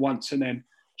tried it once and then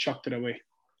chucked it away.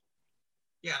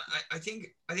 Yeah, I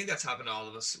think that's happened to all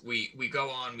of us. We go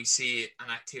on, we see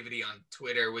an activity on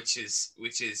Twitter which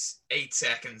is 8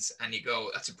 seconds, and you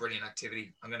go, that's a brilliant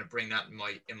activity. I'm going to bring that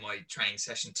in my training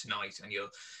session tonight, and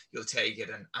you'll take it.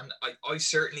 And I've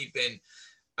certainly been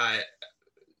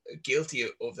guilty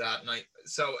of that. And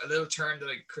so a little term that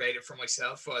I created for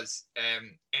myself was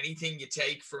anything you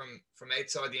take from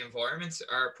outside the environment.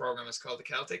 Our program is called the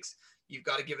Celtics. You've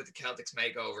got to give it the Celtics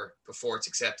makeover before it's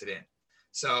accepted in.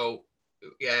 So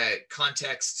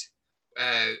context,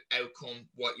 outcome,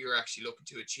 what you're actually looking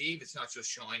to achieve. It's not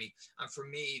just shiny. And for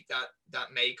me, that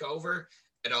makeover,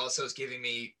 it also is giving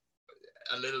me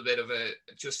a little bit of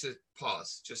just a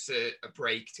pause, just a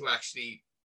break to actually,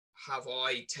 have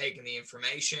I taken the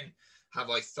information? Have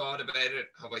I thought about it?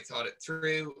 Have I thought it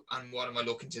through? And what am I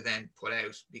looking to then put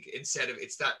out? Instead of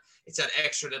it's that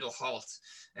extra little halt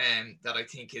that I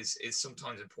think is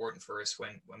sometimes important for us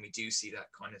when we do see that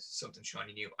kind of something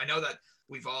shiny new. I know that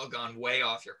we've all gone way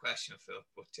off your question, Phil,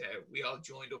 but we all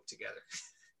joined up together.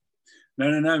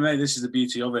 No, mate. This is the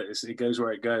beauty of it. It goes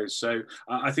where it goes. So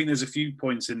I think there's a few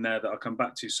points in there that I'll come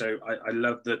back to. So I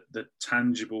love the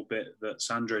tangible bit that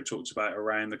Sandro talks about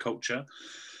around the culture.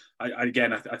 I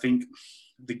think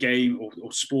the game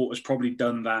or sport has probably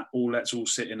done that. Let's all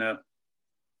sit in a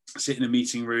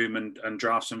meeting room and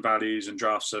draft some values and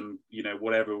draft some,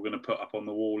 whatever we're going to put up on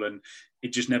the wall, and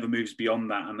it just never moves beyond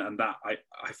that. And that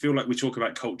I feel like we talk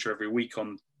about culture every week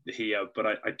on here, but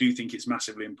I do think it's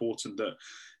massively important that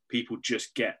people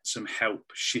just get some help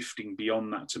shifting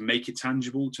beyond that to make it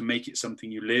tangible, to make it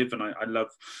something you live. And I love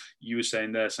you were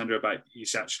saying there, Sandro, about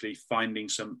is actually finding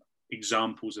some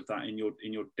examples of that in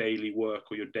your daily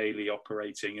work or your daily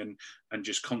operating, and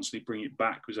just constantly bring it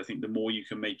back, because I think the more you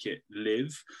can make it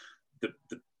live, the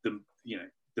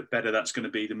better that's going to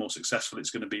be, the more successful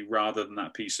it's going to be, rather than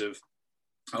that piece of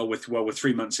we're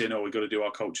 3 months in, we've got to do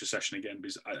our culture session again.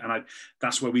 Because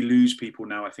that's where we lose people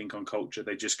now, I think, on culture.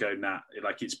 They just go, nah,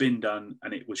 like it's been done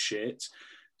and it was shit,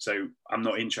 so I'm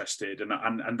not interested.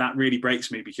 And that really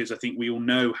breaks me, because I think we all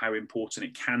know how important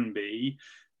it can be,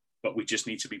 but we just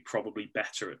need to be probably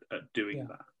better at doing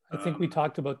that. I think we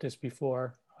talked about this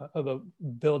before, about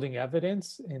building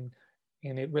evidence, and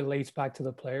it relates back to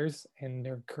the players and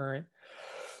their current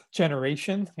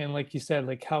generation. And like you said,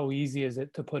 like how easy is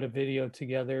it to put a video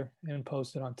together and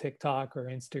post it on TikTok or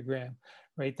Instagram,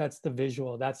 right? That's the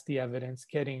visual, that's the evidence,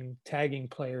 tagging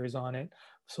players on it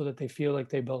so that they feel like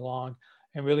they belong.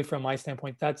 And really, from my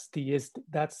standpoint, that's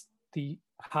the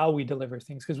how we deliver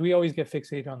things, because we always get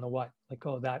fixated on the what, like,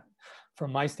 that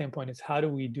from my standpoint is how do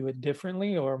we do it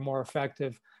differently or more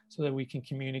effective so that we can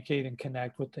communicate and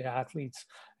connect with the athletes.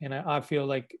 And I feel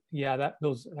like,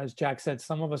 those, as Jack said,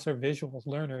 some of us are visual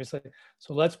learners.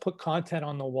 So let's put content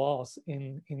on the walls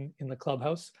in the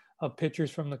clubhouse of pictures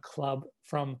from the club,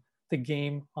 from the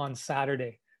game on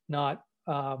Saturday, not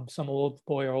some old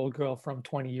boy or old girl from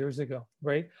 20 years ago,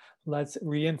 right? Let's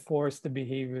reinforce the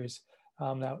behaviors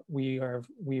that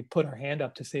we put our hand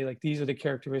up to say, like, these are the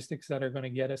characteristics that are going to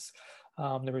get us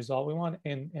the result we want,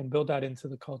 and build that into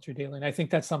the culture daily. And I think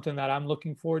that's something that I'm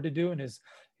looking forward to doing is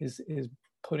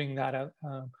putting that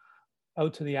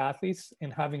out to the athletes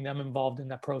and having them involved in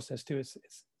that process too.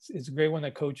 It's great when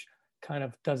the coach kind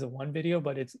of does a one video,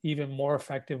 but it's even more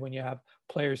effective when you have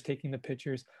players taking the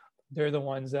pictures. They're the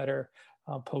ones that are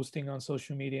posting on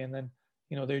social media, and then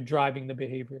they're driving the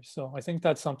behaviors. So I think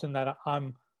that's something that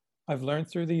I've learned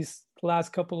through these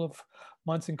last couple of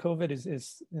months in COVID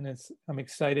I'm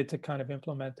excited to kind of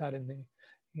implement that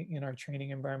in our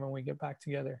training environment when we get back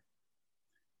together.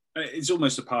 It's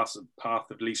almost a path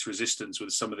of least resistance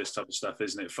with some of this type of stuff,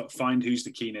 isn't it? Find who's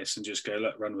the keenest and just go,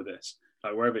 look, run with this.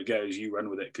 Like, wherever it goes, you run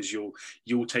with it, because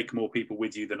you'll take more people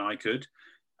with you than I could.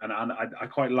 And I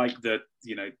quite like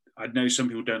I know some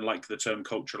people don't like the term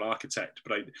cultural architect,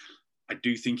 but I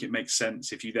do think it makes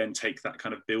sense if you then take that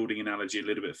kind of building analogy a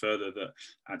little bit further, that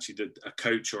actually a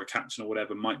coach or a captain or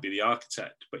whatever might be the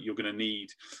architect, but you're going to need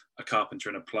a carpenter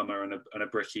and a plumber and a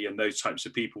brickie and those types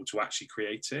of people to actually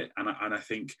create it. And I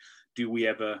think, do we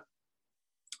ever,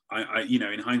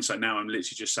 in hindsight now, I'm literally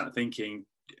just sat thinking,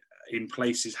 in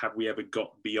places, have we ever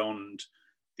got beyond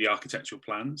the architectural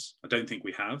plans? I don't think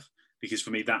we have, because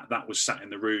for me, that was sat in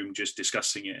the room just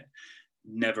discussing it.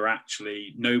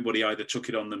 Nobody either took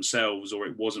it on themselves, or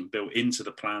it wasn't built into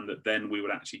the plan that then we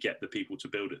would actually get the people to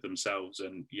build it themselves.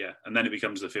 And then it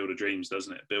becomes the field of dreams,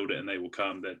 doesn't it? Build it and they will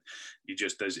come. Then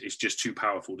it's just too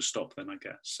powerful to stop then, I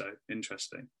guess. So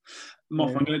interesting.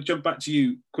 Moff, I'm going to jump back to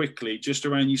you quickly, just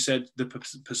around, you said the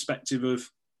perspective of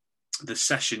the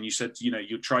session. You said,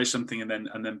 you'll try something and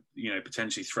then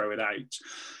potentially throw it out.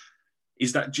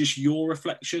 is that just your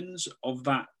reflections of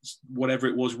that, whatever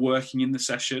it was working in the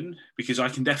session? Because I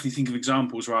can definitely think of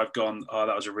examples where I've gone, oh,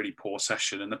 that was a really poor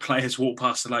session. And the players walk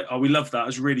past and like, oh, we love that. It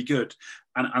was really good.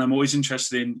 And I'm always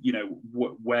interested in, you know,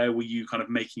 where were you kind of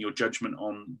making your judgment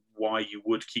on why you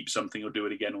would keep something or do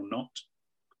it again or not?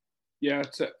 Yeah,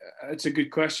 it's a good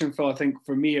question, Phil. I think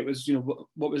for me, it was, you know,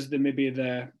 what was maybe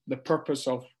the purpose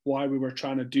of why we were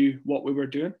trying to do what we were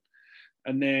doing.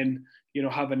 And then, you know,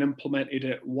 having implemented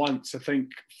it once, I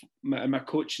think my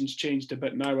coaching's changed a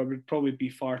bit now. I would probably be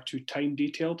far too time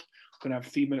detailed. I'm going to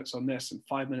have 3 minutes on this and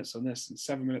 5 minutes on this and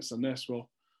 7 minutes on this. Well,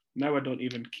 now I don't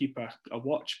even keep a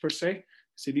watch per se.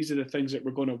 So these are the things that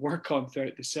we're going to work on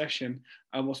throughout the session,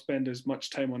 and we'll spend as much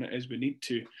time on it as we need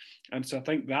to. And so I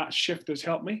think that shift has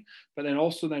helped me. But then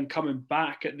also then coming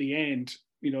back at the end,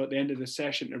 you know, at the end of the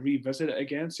session to revisit it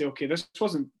again, say, okay, this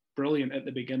wasn't brilliant at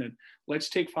the beginning. Let's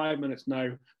take 5 minutes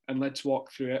now and let's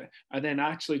walk through it. And then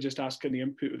actually just asking the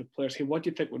input of the players, hey, what do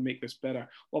you think would make this better?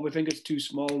 Well, we think it's too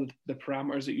small, the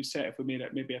parameters that you set. If we made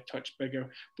it maybe a touch bigger,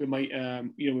 we might,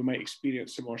 you know, we might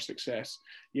experience some more success,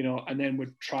 you know, and then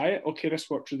we'd try it. Okay, this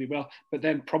worked really well. But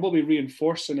then probably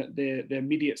reinforcing it the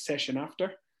immediate session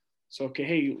after. So, okay,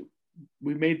 hey,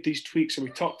 we made these tweaks and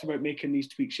we talked about making these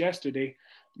tweaks yesterday.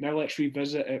 Now let's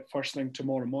revisit it first thing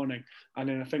tomorrow morning. And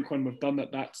then I think when we've done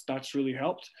that, that's really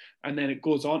helped. And then it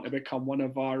goes on to become one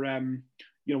of our, you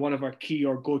know, one of our key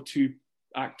or go-to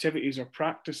activities or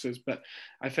practices. But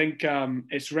I think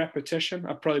it's repetition.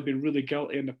 I've probably been really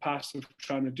guilty in the past of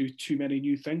trying to do too many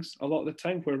new things a lot of the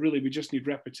time, where really we just need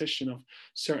repetition of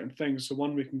certain things. So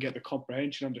one, we can get the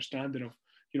comprehension, understanding of,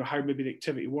 you know, how maybe the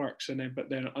activity works, and then, but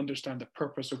then understand the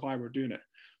purpose of why we're doing it.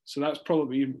 So that's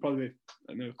probably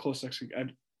the closest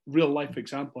real life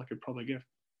example I could probably give.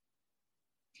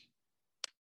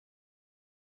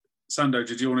 Sando,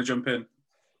 did you want to jump in?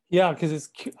 Yeah, because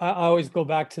I always go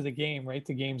back to the game, right?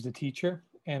 The game's the teacher.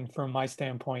 And from my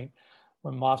standpoint,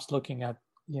 when Moff's looking at,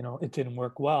 you know, it didn't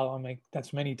work well, I'm like,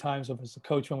 that's many times as a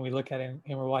coach when we look at it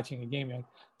and we're watching a game, like,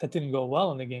 that didn't go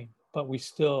well in the game, but we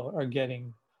still are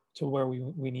getting to where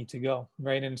we need to go,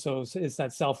 right? And so it's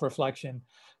that self-reflection,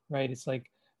 right? It's like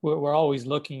we're always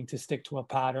looking to stick to a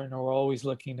pattern, or we're always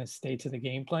looking to stay to the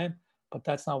game plan, but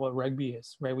that's not what rugby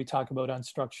is, right? We talk about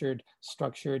unstructured,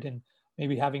 structured, and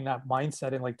maybe having that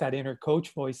mindset and like that inner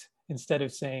coach voice, instead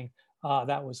of saying,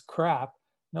 that was crap.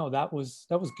 No, that was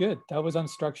good. That was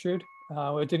unstructured.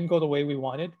 It didn't go the way we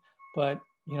wanted, but,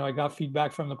 you know, I got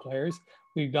feedback from the players.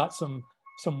 We got some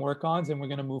work-ons, and we're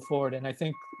going to move forward. And I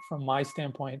think from my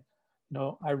standpoint, you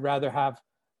know, I'd rather have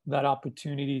that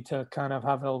opportunity to kind of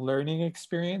have a learning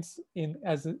experience in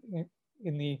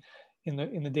the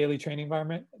daily training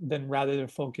environment, than rather to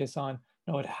focus on,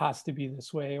 no, it has to be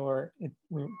this way, or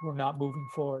we're not moving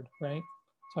forward, right?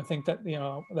 So I think that, you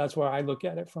know, that's where I look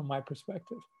at it from my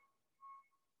perspective.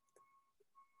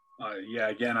 Yeah,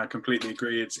 again, I completely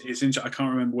agree. It's interesting. I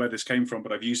can't remember where this came from,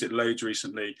 but I've used it loads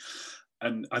recently.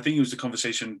 And I think it was the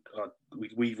conversation,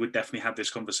 we would definitely have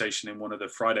this conversation in one of the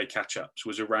Friday catch-ups,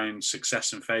 was around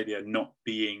success and failure not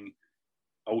being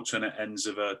alternate ends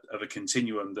of a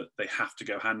continuum, that they have to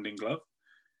go hand in glove.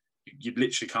 You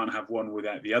literally can't have one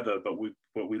without the other. But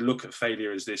we look at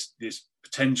failure as this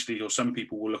potentially, or some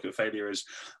people will look at failure as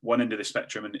one end of the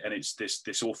spectrum, and it's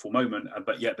this awful moment,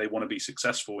 but yet they want to be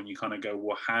successful. And you kind of go,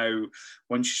 well, how,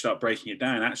 once you start breaking it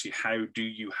down, actually, how do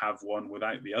you have one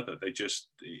without the other? It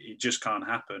just can't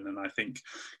happen. And I think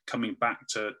coming back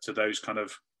to those kind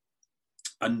of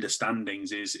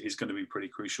understandings is going to be pretty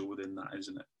crucial within that,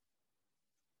 isn't it?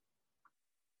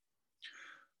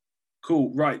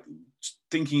 Cool. Right.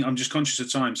 Thinking, I'm just conscious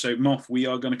of time. So, Moff, we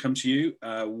are going to come to you.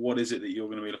 What is it that you're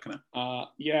going to be looking at?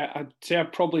 Yeah, I'd say I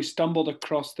probably stumbled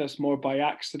across this more by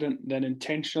accident than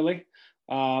intentionally.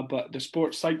 But the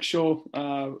Sports Psych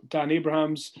Show, Dan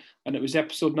Abrahams, and it was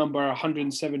episode number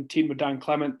 117 with Dan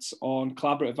Clements on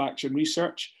collaborative action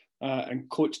research and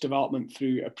coach development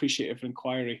through appreciative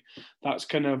inquiry. That's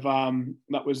kind of,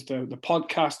 that was the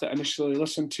podcast that I initially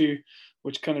listened to,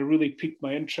 which kind of really piqued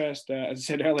my interest. As I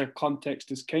said earlier,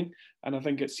 context is king. And I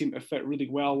think it seemed to fit really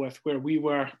well with where we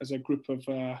were as a group of,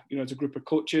 as a group of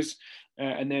coaches.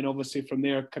 And then obviously from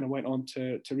there, kind of went on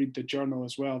to read the journal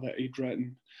as well that he'd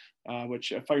written,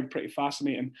 which I found pretty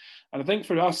fascinating. And I think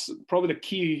for us, probably the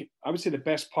key, I would say the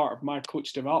best part of my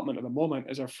coach development at the moment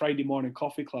is our Friday morning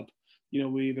coffee club. You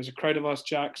know, there's a crowd of us: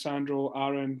 Jack, Sandro,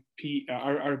 Aaron, Pete.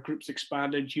 Our group's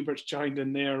expanded. Hubert's joined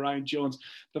in there. Ryan Jones.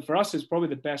 But for us, it's probably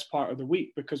the best part of the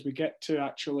week because we get to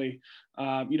actually,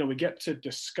 we get to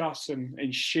discuss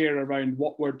and share around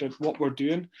what we're doing,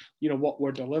 what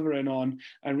we're delivering on,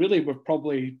 and really we've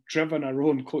probably driven our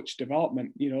own coach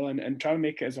development, and try to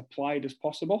make it as applied as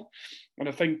possible. And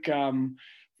I think,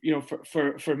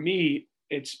 for me,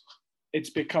 it's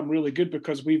become really good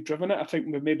because we've driven it. I think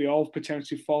we've maybe all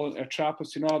potentially fallen into a trap of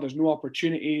saying, there's no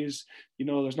opportunities,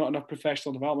 there's not enough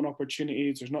professional development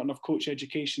opportunities, there's not enough coach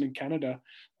education in Canada.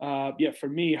 Yet for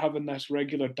me, having this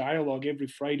regular dialogue every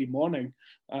Friday morning,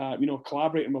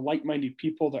 collaborating with like-minded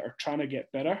people that are trying to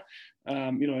get better,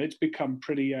 it's become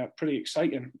pretty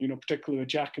exciting, particularly with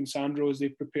Jack and Sandro as they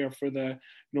prepare for the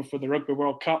Rugby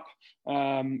World Cup.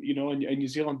 In New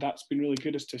Zealand, that's been really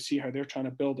good, is to see how they're trying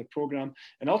to build a program,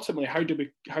 and ultimately how do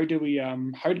we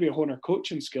hone our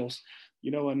coaching skills,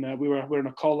 we were in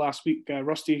a call last week.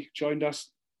 Rusty joined us,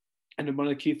 and one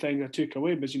of the key things I took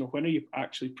away was, when are you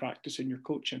actually practicing your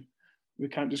coaching? We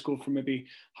can't just go from maybe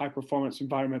high performance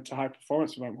environment to high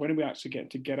performance environment. When do we actually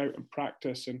get out and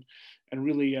practice and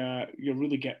really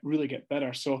really get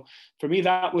better? So for me,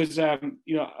 that was I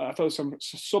thought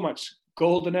so much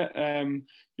gold in it.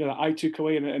 That I took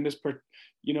away in this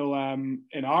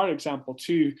in our example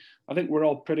too. I think we're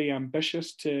all pretty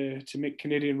ambitious to make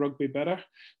Canadian rugby better,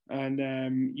 and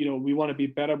we want to be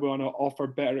better. We want to offer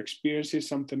better experiences,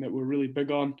 something that we're really big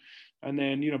on, and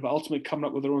then but ultimately coming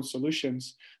up with our own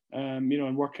solutions.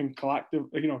 And working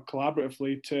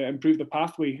collaboratively to improve the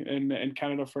pathway in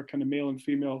Canada for kind of male and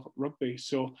female rugby.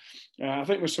 So I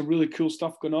think there's some really cool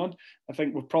stuff going on. I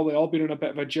think we've probably all been on a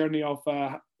bit of a journey of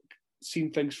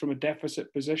seeing things from a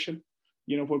deficit position,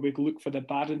 where we look for the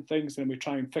bad in things and we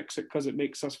try and fix it because it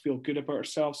makes us feel good about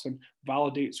ourselves and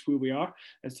validates who we are,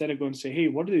 instead of going and say, hey,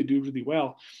 what do they do really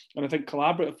well? And I think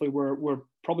collaboratively, we're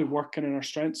probably working in our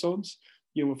strength zones.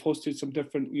 We've hosted some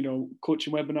different,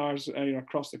 coaching webinars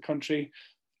across the country.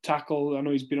 Tackle, I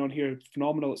know he's been on here,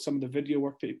 phenomenal at some of the video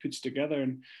work that he puts together,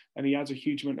 and he adds a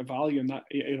huge amount of value in that,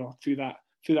 through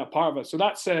that part of it. So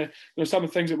that's some of the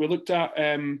things that we looked at.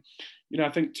 I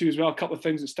think too as well, a couple of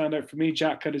things that stand out for me.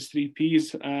 Jack had his 3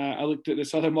 Ps. I looked at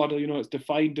this other model, it's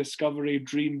define, discovery,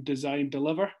 dream, design,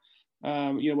 deliver.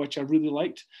 Which I really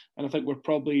liked, and I think we're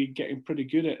probably getting pretty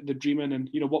good at the dreaming and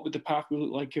what would the pathway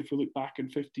look like if we look back in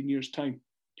 15 years time.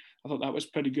 I thought that was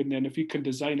pretty good. And then if you can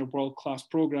design a world-class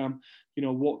program,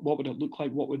 what would it look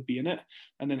like, what would be in it,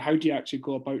 and then how do you actually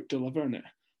go about delivering it?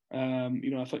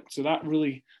 I think so that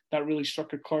really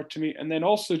struck a chord to me. And then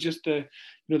also just the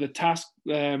task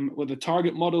with the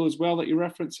target model as well that you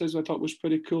references, I thought was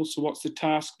pretty cool. So what's the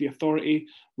task, the authority,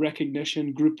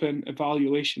 recognition, grouping,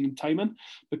 evaluation, and timing?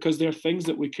 Because there are things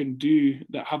that we can do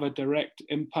that have a direct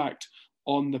impact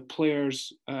on the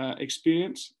players'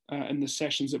 experience in the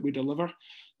sessions that we deliver.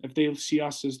 If they see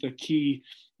us as the key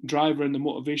driver in the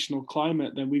motivational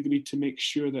climate, then we need to make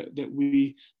sure that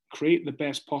we create the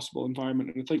best possible environment.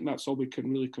 And I think that's all we can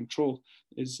really control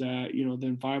is, the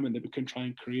environment that we can try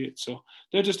and create. So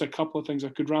they're just a couple of things. I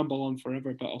could ramble on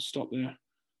forever, but I'll stop there.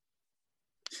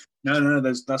 No,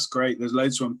 that's great. There's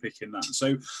loads to unpick in that.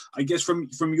 So I guess from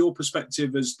your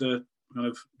perspective as the kind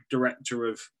of director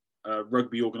of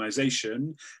rugby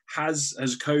organisation, has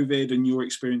COVID and your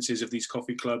experiences of these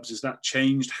coffee clubs, has that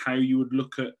changed how you would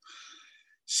look at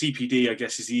CPD, I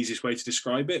guess is the easiest way to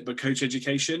describe it, but coach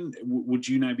education? Would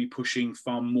you now be pushing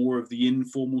far more of the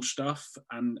informal stuff?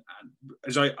 And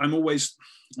as I'm always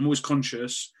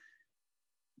conscious,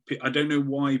 I don't know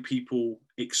why people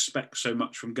expect so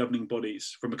much from governing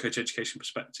bodies from a coach education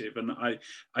perspective, and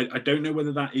I don't know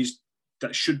whether that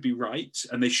should be right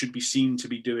and they should be seen to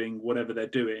be doing whatever they're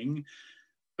doing.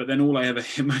 But then all I ever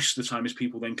hear most of the time is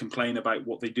people then complain about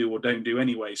what they do or don't do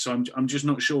anyway. So I'm just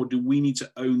not sure. Do we need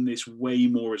to own this way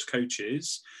more as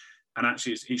coaches? And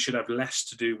actually, it should have less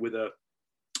to do with a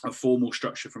formal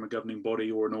structure from a governing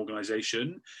body or an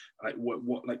organisation.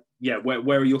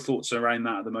 Where are your thoughts around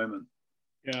that at the moment?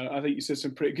 Yeah, I think you said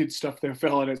some pretty good stuff there,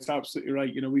 Phil, and it's absolutely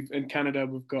right. We've in Canada,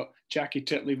 we've got Jackie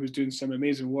Titley, who's doing some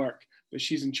amazing work, but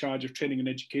she's in charge of training and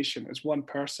education as one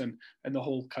person in the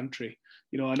whole country.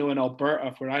 I know in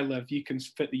Alberta, where I live, you can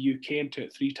fit the UK into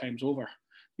it 3 times over.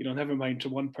 Never mind to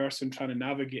one person trying to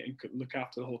navigate and look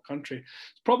after the whole country.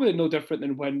 It's probably no different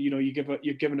than when,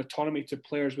 you're given autonomy to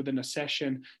players within a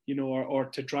session, or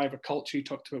to drive a culture. You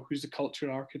talked about who's the culture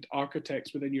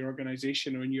architects within your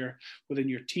organization or within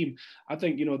your team. I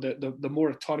think, the more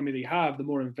autonomy they have, the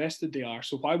more invested they are.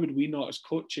 So why would we not as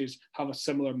coaches have a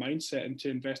similar mindset into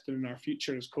investing in our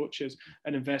future as coaches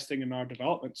and investing in our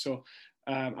development? So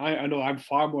I know I'm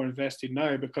far more invested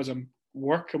now because I'm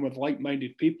working with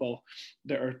like-minded people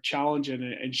that are challenging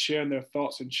and sharing their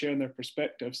thoughts and sharing their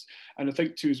perspectives. And I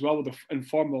think too, as well, with the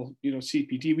informal,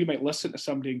 CPD, we might listen to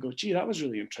somebody and go, gee, that was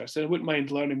really interesting. I wouldn't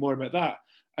mind learning more about that.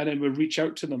 And then we'll reach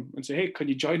out to them and say, hey, can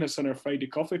you join us on our Friday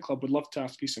Coffee Club? We'd love to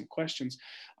ask you some questions.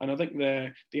 And I think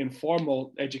the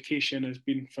informal education has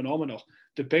been phenomenal.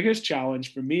 The biggest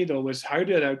challenge for me, though, was how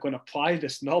did I go and apply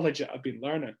this knowledge that I've been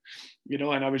learning?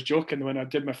 And I was joking when I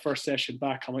did my first session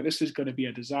back. I'm like, this is going to be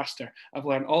a disaster. I've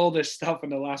learned all this stuff in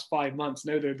the last 5 months.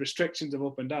 Now the restrictions have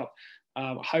opened up.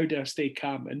 How do I stay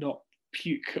calm and not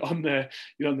puke on the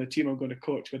team I'm going to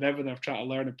coach with everything I've tried to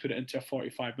learn and put it into a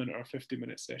 45-minute or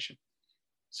 50-minute session?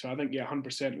 So I think,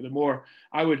 100%. The more,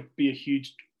 I would be a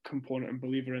huge component and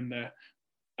believer in the,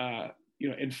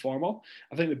 informal.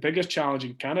 I think the biggest challenge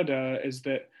in Canada is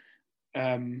that,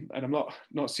 and I'm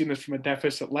not seeing this from a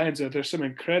deficit lens, there's some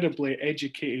incredibly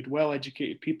educated,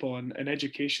 well-educated people, and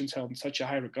education's held in such a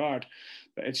high regard,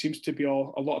 but it seems to be a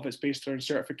lot of it's based on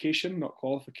certification, not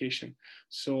qualification.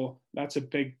 So that's a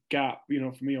big gap,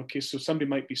 for me. Okay, so somebody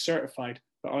might be certified,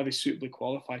 but are they suitably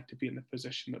qualified to be in the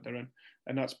position that they're in?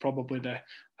 And that's probably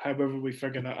however we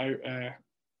figure that out,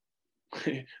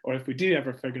 or if we do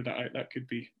ever figure that out, that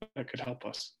could help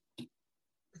us.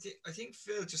 I think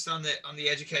Phil, just on the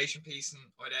education piece, and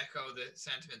I'd echo the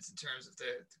sentiments in terms of the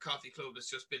coffee club. Has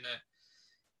just been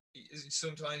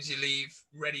sometimes you leave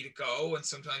ready to go, and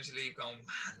sometimes you leave going,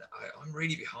 man, I'm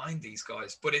really behind these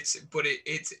guys. But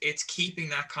it's keeping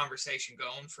that conversation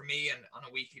going for me, and on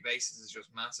a weekly basis is just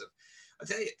massive.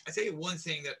 I tell you one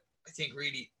thing that I think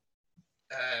really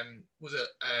was a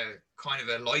kind of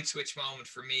a light switch moment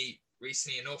for me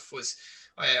recently enough was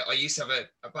I used to have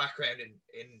a background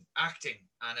in acting,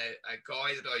 and a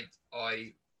guy that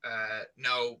I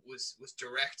know was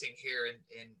directing here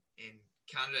in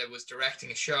Canada, was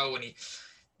directing a show, and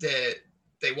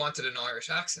they wanted an Irish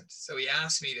accent, so he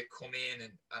asked me to come in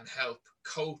and help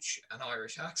coach an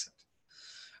Irish accent.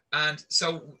 And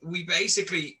so we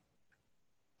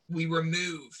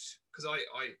removed, because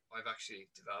I've actually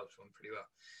developed one pretty well,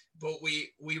 but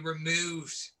we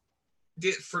removed,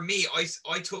 for me,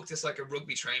 I took this like a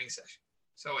rugby training session.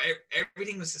 So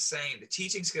everything was the same. The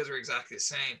teaching skills were exactly the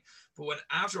same. But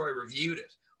after I reviewed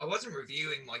it, I wasn't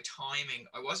reviewing my timing.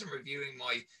 I wasn't reviewing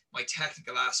my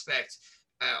technical aspect.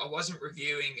 I wasn't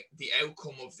reviewing the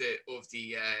outcome of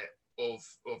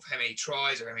how many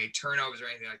tries or how many turnovers or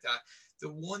anything like that. The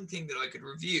one thing that I could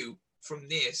review from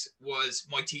this was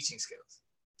my teaching skills.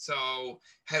 So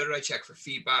how did I check for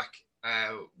feedback?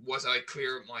 Was I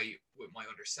clear with my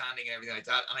understanding and everything like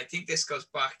that? And I think this goes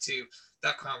back to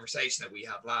that conversation that we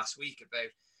had last week about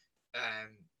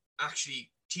actually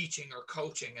teaching or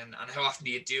coaching, and how often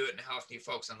do you do it, and how often do you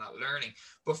focus on that learning.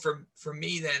 But for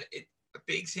me then, a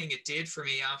big thing it did for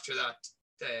me after that,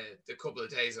 the couple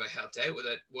of days that I helped out with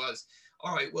it, was,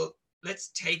 all right, well, let's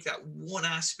take that one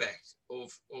aspect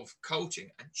of coaching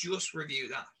and just review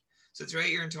that. So throughout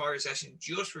your entire session,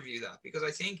 just review that. Because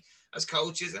I think as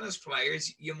coaches and as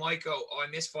players, you might go, oh, I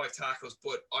missed 5 tackles,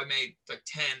 but I made like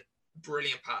 10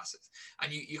 brilliant passes.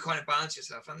 And you kind of balance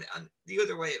yourself. And the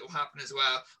other way it will happen as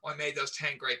well, I made those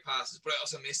 10 great passes, but I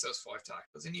also missed those 5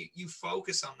 tackles. And you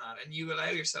focus on that, and you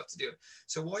allow yourself to do it.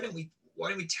 So why don't we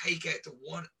take out the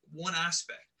one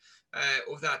aspect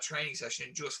of that training session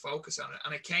and just focus on it?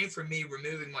 And it came from me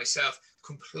removing myself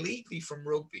completely from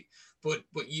rugby, but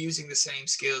using the same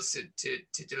skills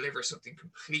to deliver something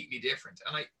completely different.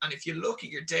 And if you look at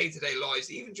your day-to-day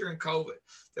lives, even during COVID,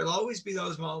 there'll always be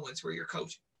those moments where you're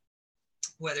coaching,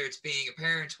 whether it's being a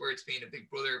parent, where it's being a big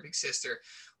brother, a big sister,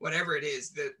 whatever it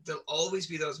is, there'll always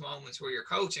be those moments where you're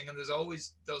coaching, and there's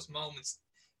always those moments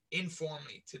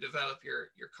informally to develop your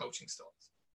coaching styles.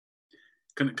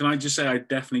 Can I just say, I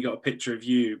definitely got a picture of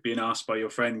you being asked by your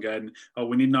friend going, oh,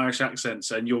 we need an Irish accent.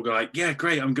 And you're like, yeah,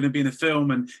 great, I'm going to be in a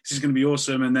film and this is going to be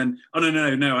awesome. And then, oh,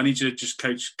 no, I need you to just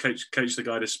coach the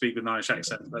guy to speak with an Irish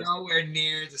accent. Nowhere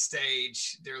near the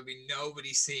stage. There will be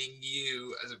nobody seeing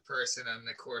you as a person. And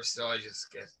of course, I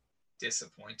just get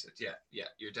disappointed. Yeah,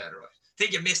 you're dead right. I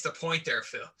think you missed a point there,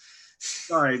 Phil.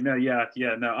 Sorry, no,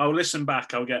 no. I'll listen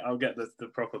back. I'll get the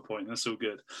proper point. That's all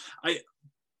good.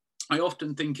 I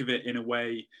often think of it in a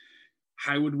way,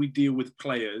 how would we deal with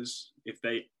players if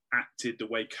they acted the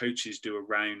way coaches do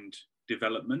around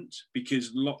development?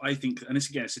 Because I think, and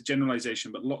it's a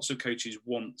generalization, but lots of coaches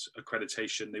want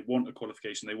accreditation, they want a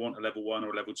qualification, they want a level 1 or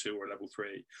a level 2 or a level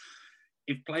 3.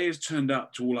 If players turned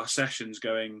up to all our sessions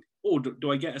going, oh,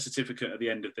 do I get a certificate at the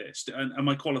end of this? Am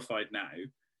I qualified now?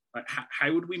 Like,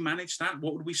 how would we manage that?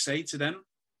 What would we say to them?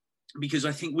 because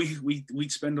I think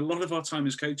we'd spend a lot of our time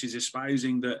as coaches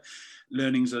espousing that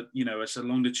learning's it's a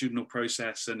longitudinal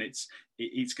process, and it's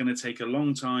going to take a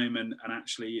long time, and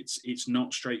actually it's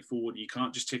not straightforward. You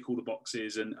can't just tick all the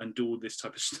boxes and do all this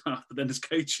type of stuff. But then as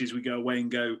coaches, we go away and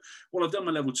go, well, I've done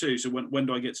my level 2, so when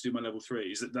do I get to do my level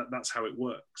 3? Is that's how it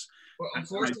works? Well,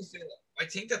 unfortunately, I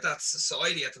think that's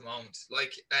society at the moment.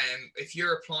 Like, if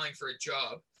you're applying for a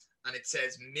job and it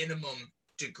says minimum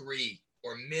degree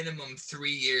or minimum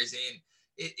 3 years in,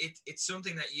 it's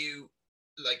something that you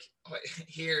like.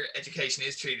 Here, education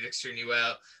is treated extremely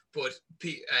well, but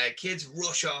kids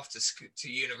rush off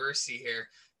to university here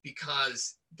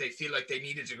because they feel like they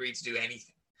need a degree to do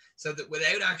anything. So that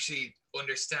without actually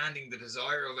understanding the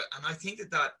desire of it, and I think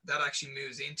that actually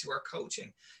moves into our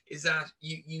coaching, is that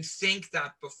you think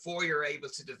that before you're able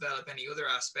to develop any other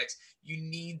aspects, you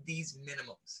need these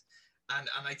minimums, and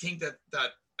I think that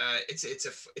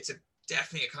it's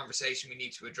definitely a conversation we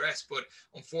need to address, but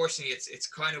unfortunately it's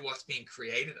kind of what's being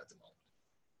created at the moment.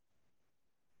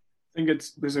 I think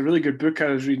there's a really good book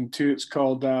I was reading too. It's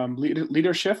called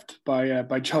Leadership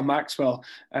by John Maxwell,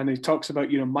 and he talks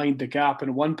about mind the gap. And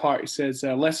in one part he says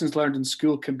lessons learned in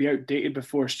school can be outdated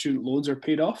before student loans are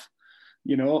paid off.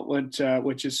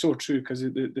 Which is so true, because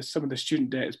some of the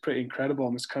student debt is pretty incredible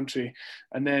in this country.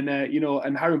 And then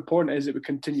and how important it is that we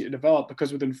continue to develop,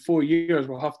 because within 4 years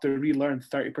we'll have to relearn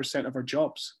 30% of our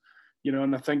jobs.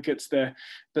 And I think but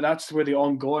that's where the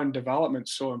ongoing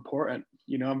development's so important.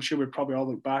 I'm sure we probably all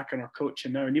look back on our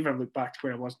coaching now, and even I look back to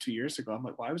where I was 2 years ago. I'm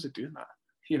like, why was I doing that?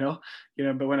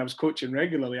 But when I was coaching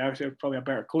regularly, I was probably a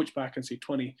better coach back in, say,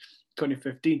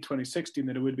 2015, 2016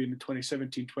 than it would be in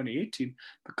 2017, 2018,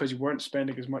 because you weren't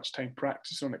spending as much time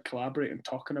practicing on it, collaborating,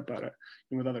 talking about it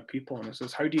with other people. And it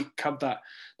says, how do you have that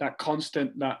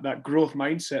constant, that growth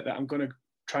mindset that I'm going to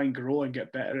try and grow and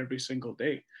get better every single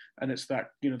day? And it's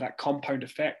that, that compound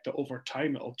effect that over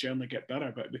time it'll generally get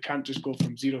better, but we can't just go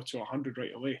from 0 to 100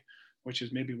 right away, which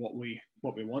is maybe what we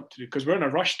want to do, because we're in a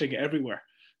rush to get everywhere.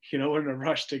 We're in a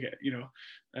rush to get,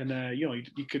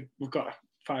 we've got, as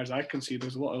far as I can see,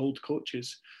 there's a lot of old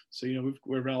coaches. So,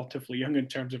 we're relatively young in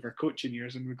terms of our coaching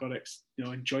years, and we've got to,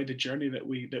 enjoy the journey that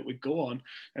we go on,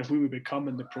 and we would become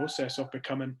in the process of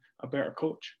becoming a better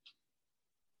coach.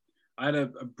 I had a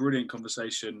brilliant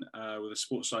conversation with a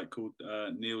sports site called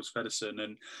Niels Pedersen,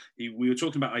 and we were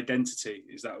talking about identity.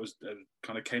 That was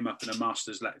kind of came up in a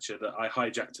master's lecture that I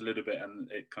hijacked a little bit,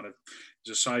 and it kind of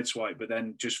was a sideswipe, but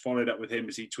then just followed up with him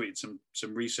as he tweeted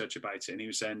some research about it, and he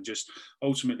was saying just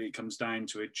ultimately it comes down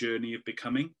to a journey of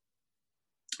becoming,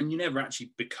 and you never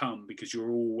actually become, because you're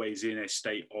always in a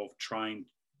state of trying,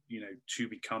 to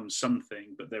become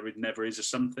something, but there never is a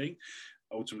something.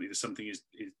 Ultimately, the something is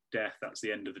death. That's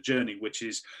the end of the journey, which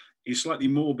is slightly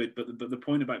morbid. But the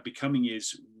point about becoming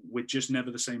is we're just never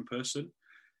the same person,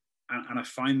 and I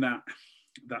find that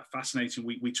fascinating.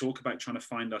 We talk about trying to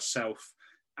find ourselves,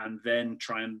 and then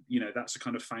try and that's a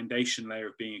kind of foundation layer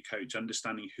of being a coach,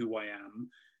 understanding who I am.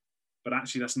 But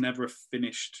actually, that's never a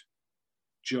finished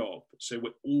job. So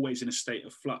we're always in a state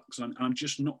of flux, and I'm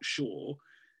just not sure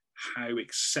how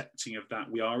accepting of that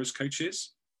we are as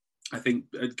coaches. I think,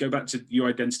 go back to your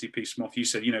identity piece, Moff, you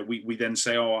said, we then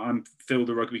say, oh, I'm Phil,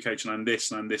 the rugby coach, and I'm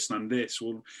this, and I'm this, and I'm this.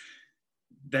 Well,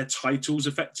 they're titles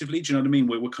effectively. Do you know what I mean?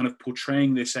 We're kind of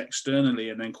portraying this externally,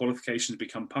 and then qualifications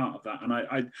become part of that. And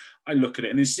I look at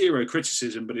it, and it's zero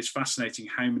criticism, but it's fascinating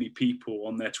how many people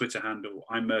on their Twitter handle,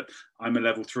 I'm a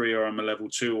level 3, or I'm a level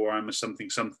 2, or I'm a something.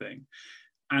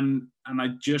 And I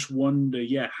just wonder,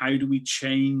 how do we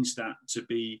change that to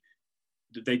be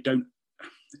that they don't,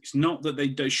 it's not that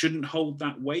they shouldn't hold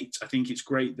that weight. I think it's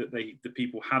great that the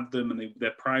people have them and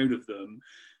they're proud of them,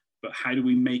 but how do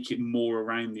we make it more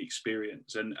around the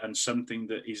experience and something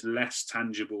that is less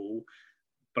tangible?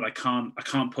 But I can't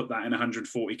put that in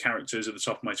 140 characters at the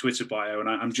top of my Twitter bio, and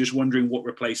I'm just wondering what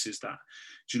replaces that.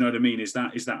 Do you know what I mean? Is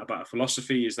that about a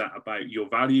philosophy? Is that about your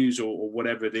values, or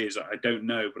whatever it is? I don't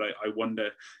know, but I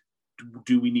wonder,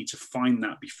 do we need to find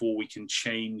that before we can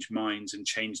change minds and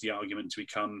change the argument to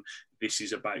become, this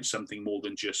is about something more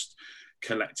than just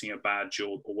collecting a badge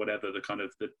or whatever the kind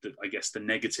of I guess the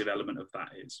negative element of that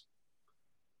is.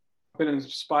 I've been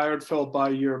inspired, Phil, by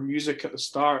your music at the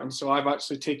start, and so I've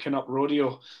actually taken up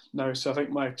rodeo now. So I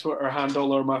think my Twitter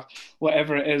handle, or my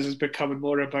whatever it is becoming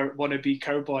more about wannabe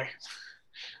cowboy.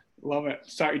 Love it.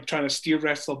 Started trying to steer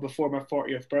wrestle before my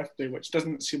 40th birthday, which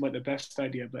doesn't seem like the best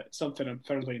idea, but it's something I'm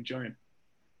thoroughly enjoying.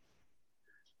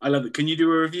 I love it. Can you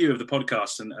do a review of the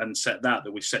podcast and set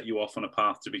that we set you off on a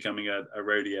path to becoming a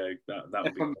rodeo? That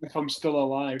would be if I'm still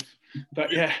alive.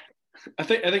 But yeah, I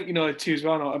think too as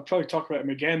well. I'll probably talk about him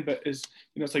again, but it's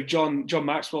like John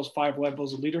Maxwell's 5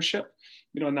 levels of leadership.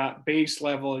 on that base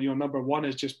level, number one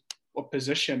is just a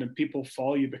position, and people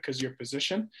follow you because of your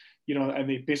position, and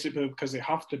they basically, because they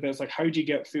have to. But it's like, how do you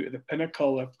get through to the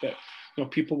pinnacle of that?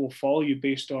 People will follow you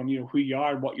based on who you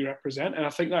are and what you represent. And I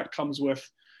think that comes with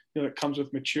it comes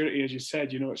with maturity, as you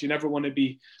said. You never want to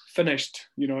be finished,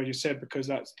 as you said, because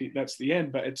that's the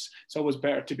end. But it's always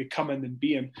better to be coming than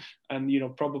being. And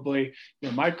probably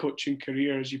my coaching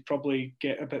career is, you probably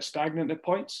get a bit stagnant at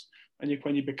points. And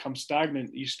when you become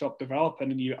stagnant, you stop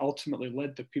developing, and you ultimately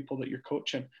lead the people that you're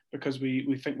coaching, because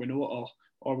we think we know it all,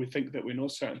 or we think that we know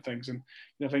certain things. And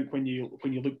I think when you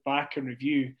look back and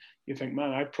review, you think,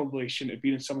 man, I probably shouldn't have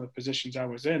been in some of the positions I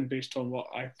was in based on what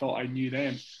I thought I knew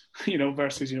then,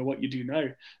 versus what you do now.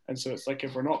 And so it's like,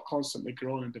 if we're not constantly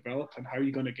growing and developing, how are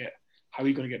you going to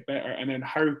get better? And then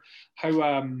how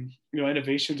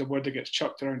innovations, a word that gets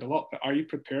chucked around a lot, but are you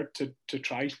prepared to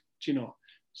try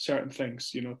certain things,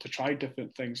 to try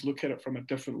different things, look at it from a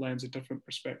different lens, a different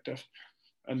perspective,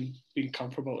 and being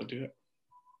comfortable to do it?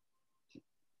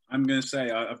 I'm going to say,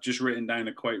 I've just written down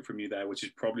a quote from you there, which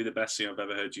is probably the best thing I've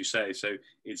ever heard you say. So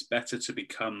it's better to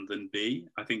become than be.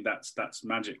 I think that's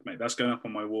magic, mate. That's going up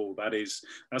on my wall.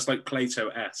 That's like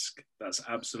Plato-esque. That's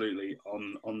absolutely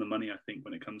on the money, I think,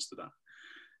 when it comes to that.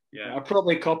 Yeah. I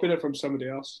probably copied it from somebody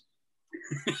else.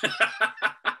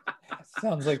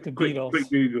 Sounds like the Beatles. Quick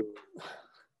Google.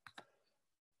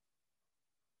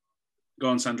 Go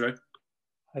on, Sandro.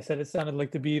 I said it sounded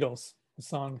like the Beatles, the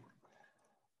song.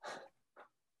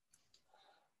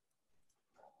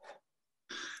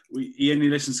 He only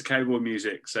listens to cowboy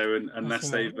music, so unless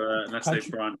they've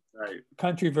branched out.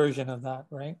 Country version of that,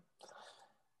 right?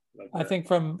 I think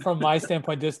from my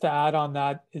standpoint, just to add on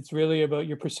that, it's really about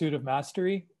your pursuit of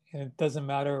mastery. And it doesn't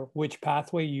matter which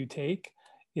pathway you take.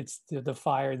 It's the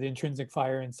fire, the intrinsic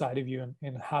fire inside of you,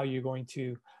 and how you're going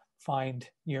to find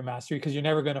your mastery, because you're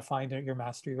never going to find your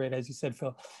mastery, right? As you said,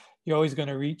 Phil, you're always going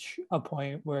to reach a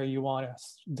point where you want to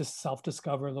just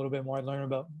self-discover a little bit more,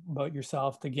 learn about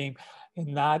yourself, the game.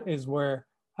 And that is where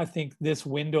I think this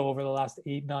window over the last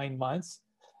 8-9 months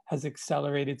has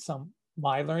accelerated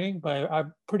my learning, but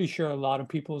I'm pretty sure a lot of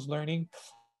people's learning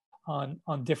on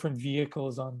different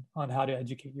vehicles on how to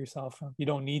educate yourself. You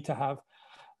don't need to have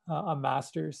a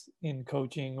master's in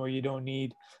coaching, or you don't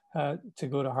need to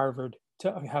go to Harvard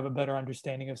to have a better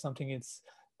understanding of something. It's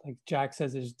like Jack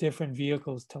says, there's different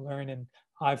vehicles to learn. And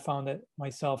I've found that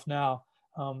myself now,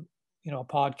 a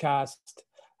podcast,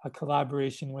 a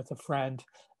collaboration with a friend,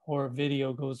 or a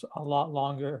video goes a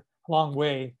long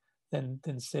way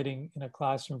than sitting in a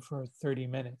classroom for 30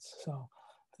 minutes. So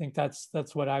I think that's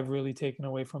what I've really taken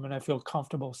away from it. And I feel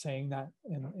comfortable saying that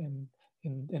in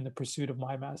the pursuit of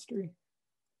my mastery.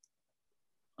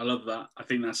 I love that. I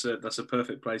think that's a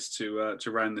perfect place to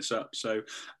round this up. So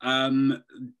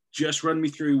just run me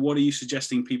through, what are you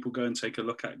suggesting people go and take a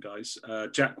look at, guys?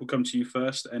 Jack, we'll come to you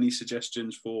first. Any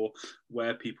suggestions for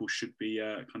where people should be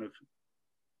kind of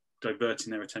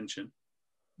diverting their attention?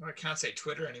 I can't say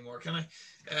Twitter anymore, can I?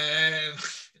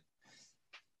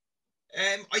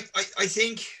 I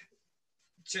think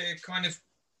to kind of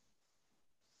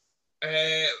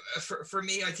for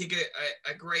me, I think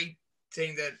a great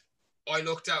thing that I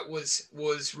looked at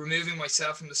was removing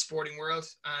myself from the sporting world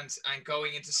and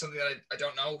going into something that I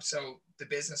don't know. So the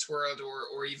business world,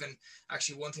 or even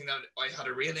actually one thing that I had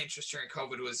a real interest during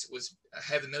COVID was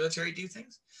how the military do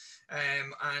things.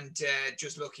 And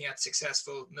just looking at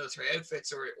successful military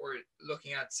outfits or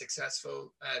looking at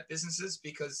successful businesses,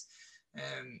 because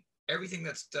everything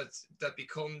that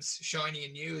becomes shiny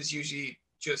and new is usually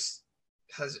just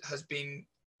has been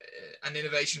an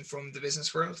innovation from the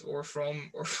business world or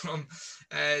from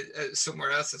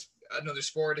somewhere else, that's another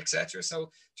sport, etc.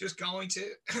 So just going to,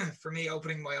 for me,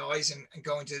 opening my eyes and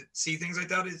going to see things like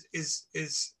that is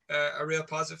a real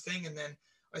positive thing. And then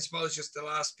I suppose just the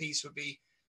last piece would be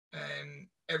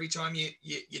every time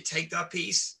you take that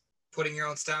piece, putting your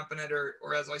own stamp in it,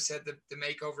 or as I said, the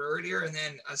makeover earlier, and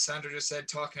then as Sandra just said,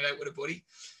 talking it out with a buddy.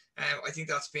 I think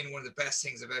that's been one of the best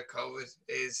things about COVID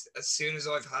is as soon as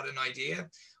I've had an idea,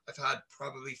 I've had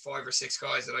probably 5 or 6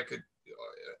 guys that I could,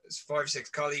 5 or 6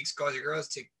 colleagues, guys or girls,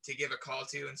 to give a call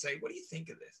to and say, what do you think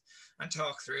of this? And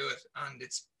talk through it. And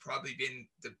it's probably been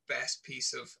the best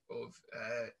piece of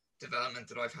development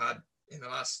that I've had in the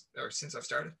last, or since I've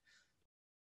started.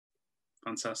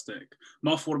 Fantastic.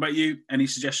 Moff, what about you? Any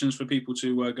suggestions for people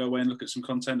to go away and look at some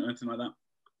content or anything like that?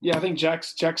 Yeah, I think Jack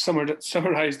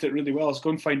summarized it really well. Is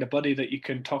go and find a buddy that you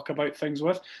can talk about things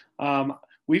with.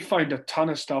 We found a ton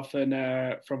of stuff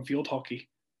from field hockey.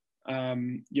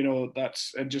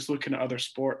 That's, and just looking at other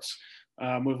sports.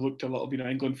 We've looked a little,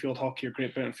 England field hockey or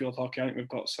Great Britain field hockey. I think we've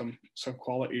got some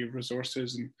quality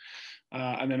resources,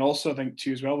 and then also I think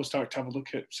too as well we'll start to have a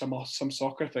look at some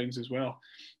soccer things as well.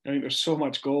 I think there's so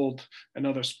much gold in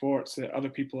other sports that other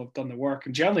people have done the work,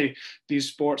 and generally these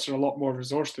sports are a lot more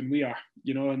resourced than we are,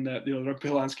 and the rugby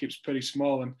landscape's pretty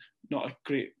small and not a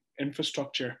great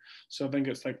infrastructure. So I think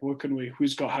it's like,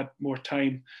 who's had more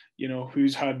time,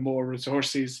 who's had more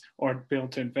resources or be able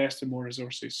to invest in more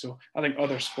resources. So I think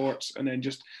other sports, and then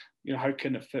just how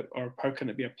can it fit, or how can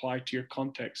it be applied to your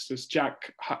context? As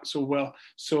Jack highlights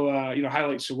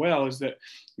so well is that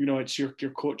it's your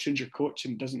coaching. Your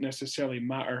coaching doesn't necessarily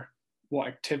matter what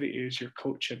activity is you're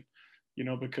coaching,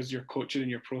 because your coaching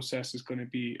and your process is going to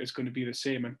be the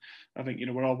same. And I think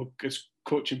we're all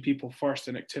coaching people first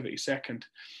and activity second.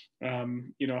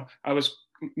 I was,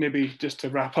 maybe just to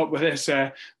wrap up with this,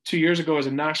 2 years ago I was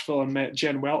in Nashville and met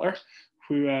Jen Welter,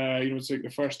 who was like the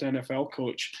first NFL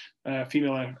coach,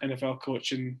 female NFL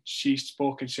coach, and she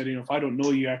spoke and said, if I don't know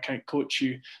you, I can't coach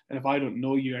you, and if I don't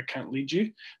know you, I can't lead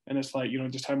you. And it's like,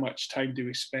 just how much time do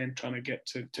we spend trying to get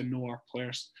to know our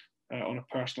players on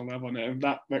a personal level? And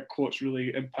that quote's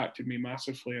really impacted me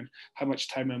massively, and how much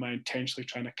time am I intentionally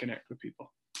trying to connect with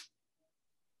people.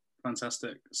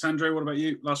 Fantastic. Sandro, what about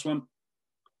you? Last one.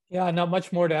 Yeah, not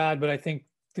much more to add, but I think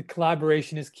the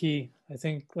collaboration is key. I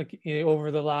think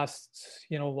over the last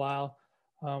while,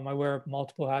 I wear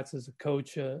multiple hats as a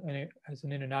coach, and as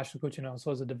an international coach, and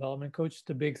also as a development coach.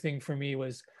 The big thing for me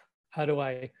was, how do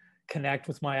I connect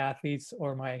with my athletes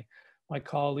or my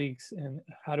colleagues, and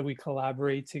how do we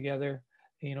collaborate together?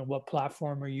 What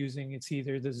platform we're using. It's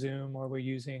either the Zoom or we're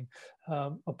using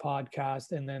a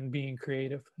podcast, and then being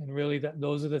creative. And really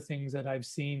those are the things that I've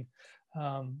seen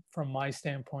from my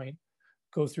standpoint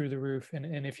go through the roof.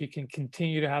 And if you can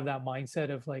continue to have that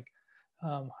mindset of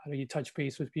how do you touch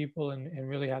base with people and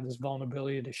really have this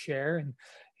vulnerability to share, and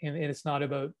it's not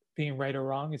about being right or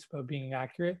wrong, it's about being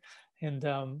accurate. And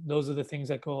those are the things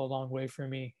that go a long way for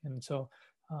me. And so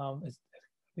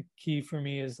the key for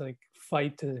me is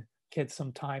fight to get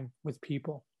some time with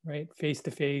people, right?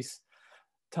 Face-to-face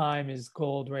time is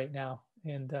gold right now.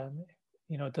 And,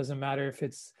 it doesn't matter if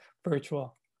it's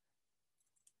virtual.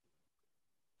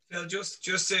 Phil, just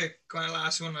to kind of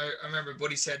last one, I remember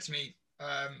Buddy said to me,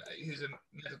 who's a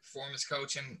mental performance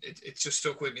coach, and it just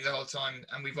stuck with me the whole time.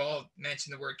 And we've all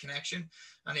mentioned the word connection,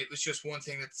 and it was just one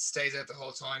thing that stays out the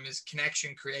whole time is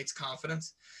connection creates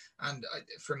confidence. And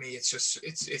for me,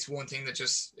 it's one thing that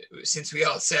just, since we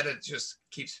all said it, just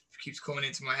keeps coming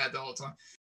into my head the whole time.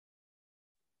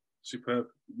 Superb.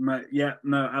 Yeah,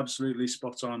 no, absolutely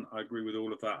spot on. I agree with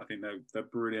all of that. I think they're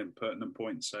brilliant, pertinent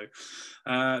points. So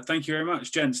thank you very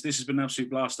much, gents. This has been an absolute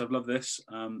blast. I've loved this.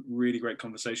 Really great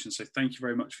conversation. So thank you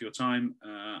very much for your time.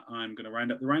 I'm going to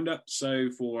round up the roundup. So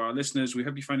for our listeners, we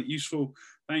hope you find it useful.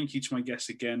 Thank you to my guests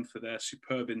again for their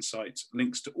superb insights.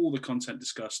 Links to all the content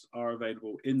discussed are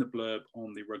available in the blurb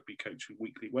on the Rugby Coaching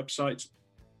Weekly website.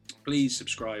 Please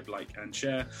subscribe, like, and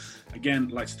share. Again,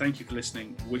 I'd like to thank you for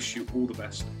listening. Wish you all the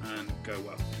best, and go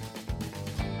well.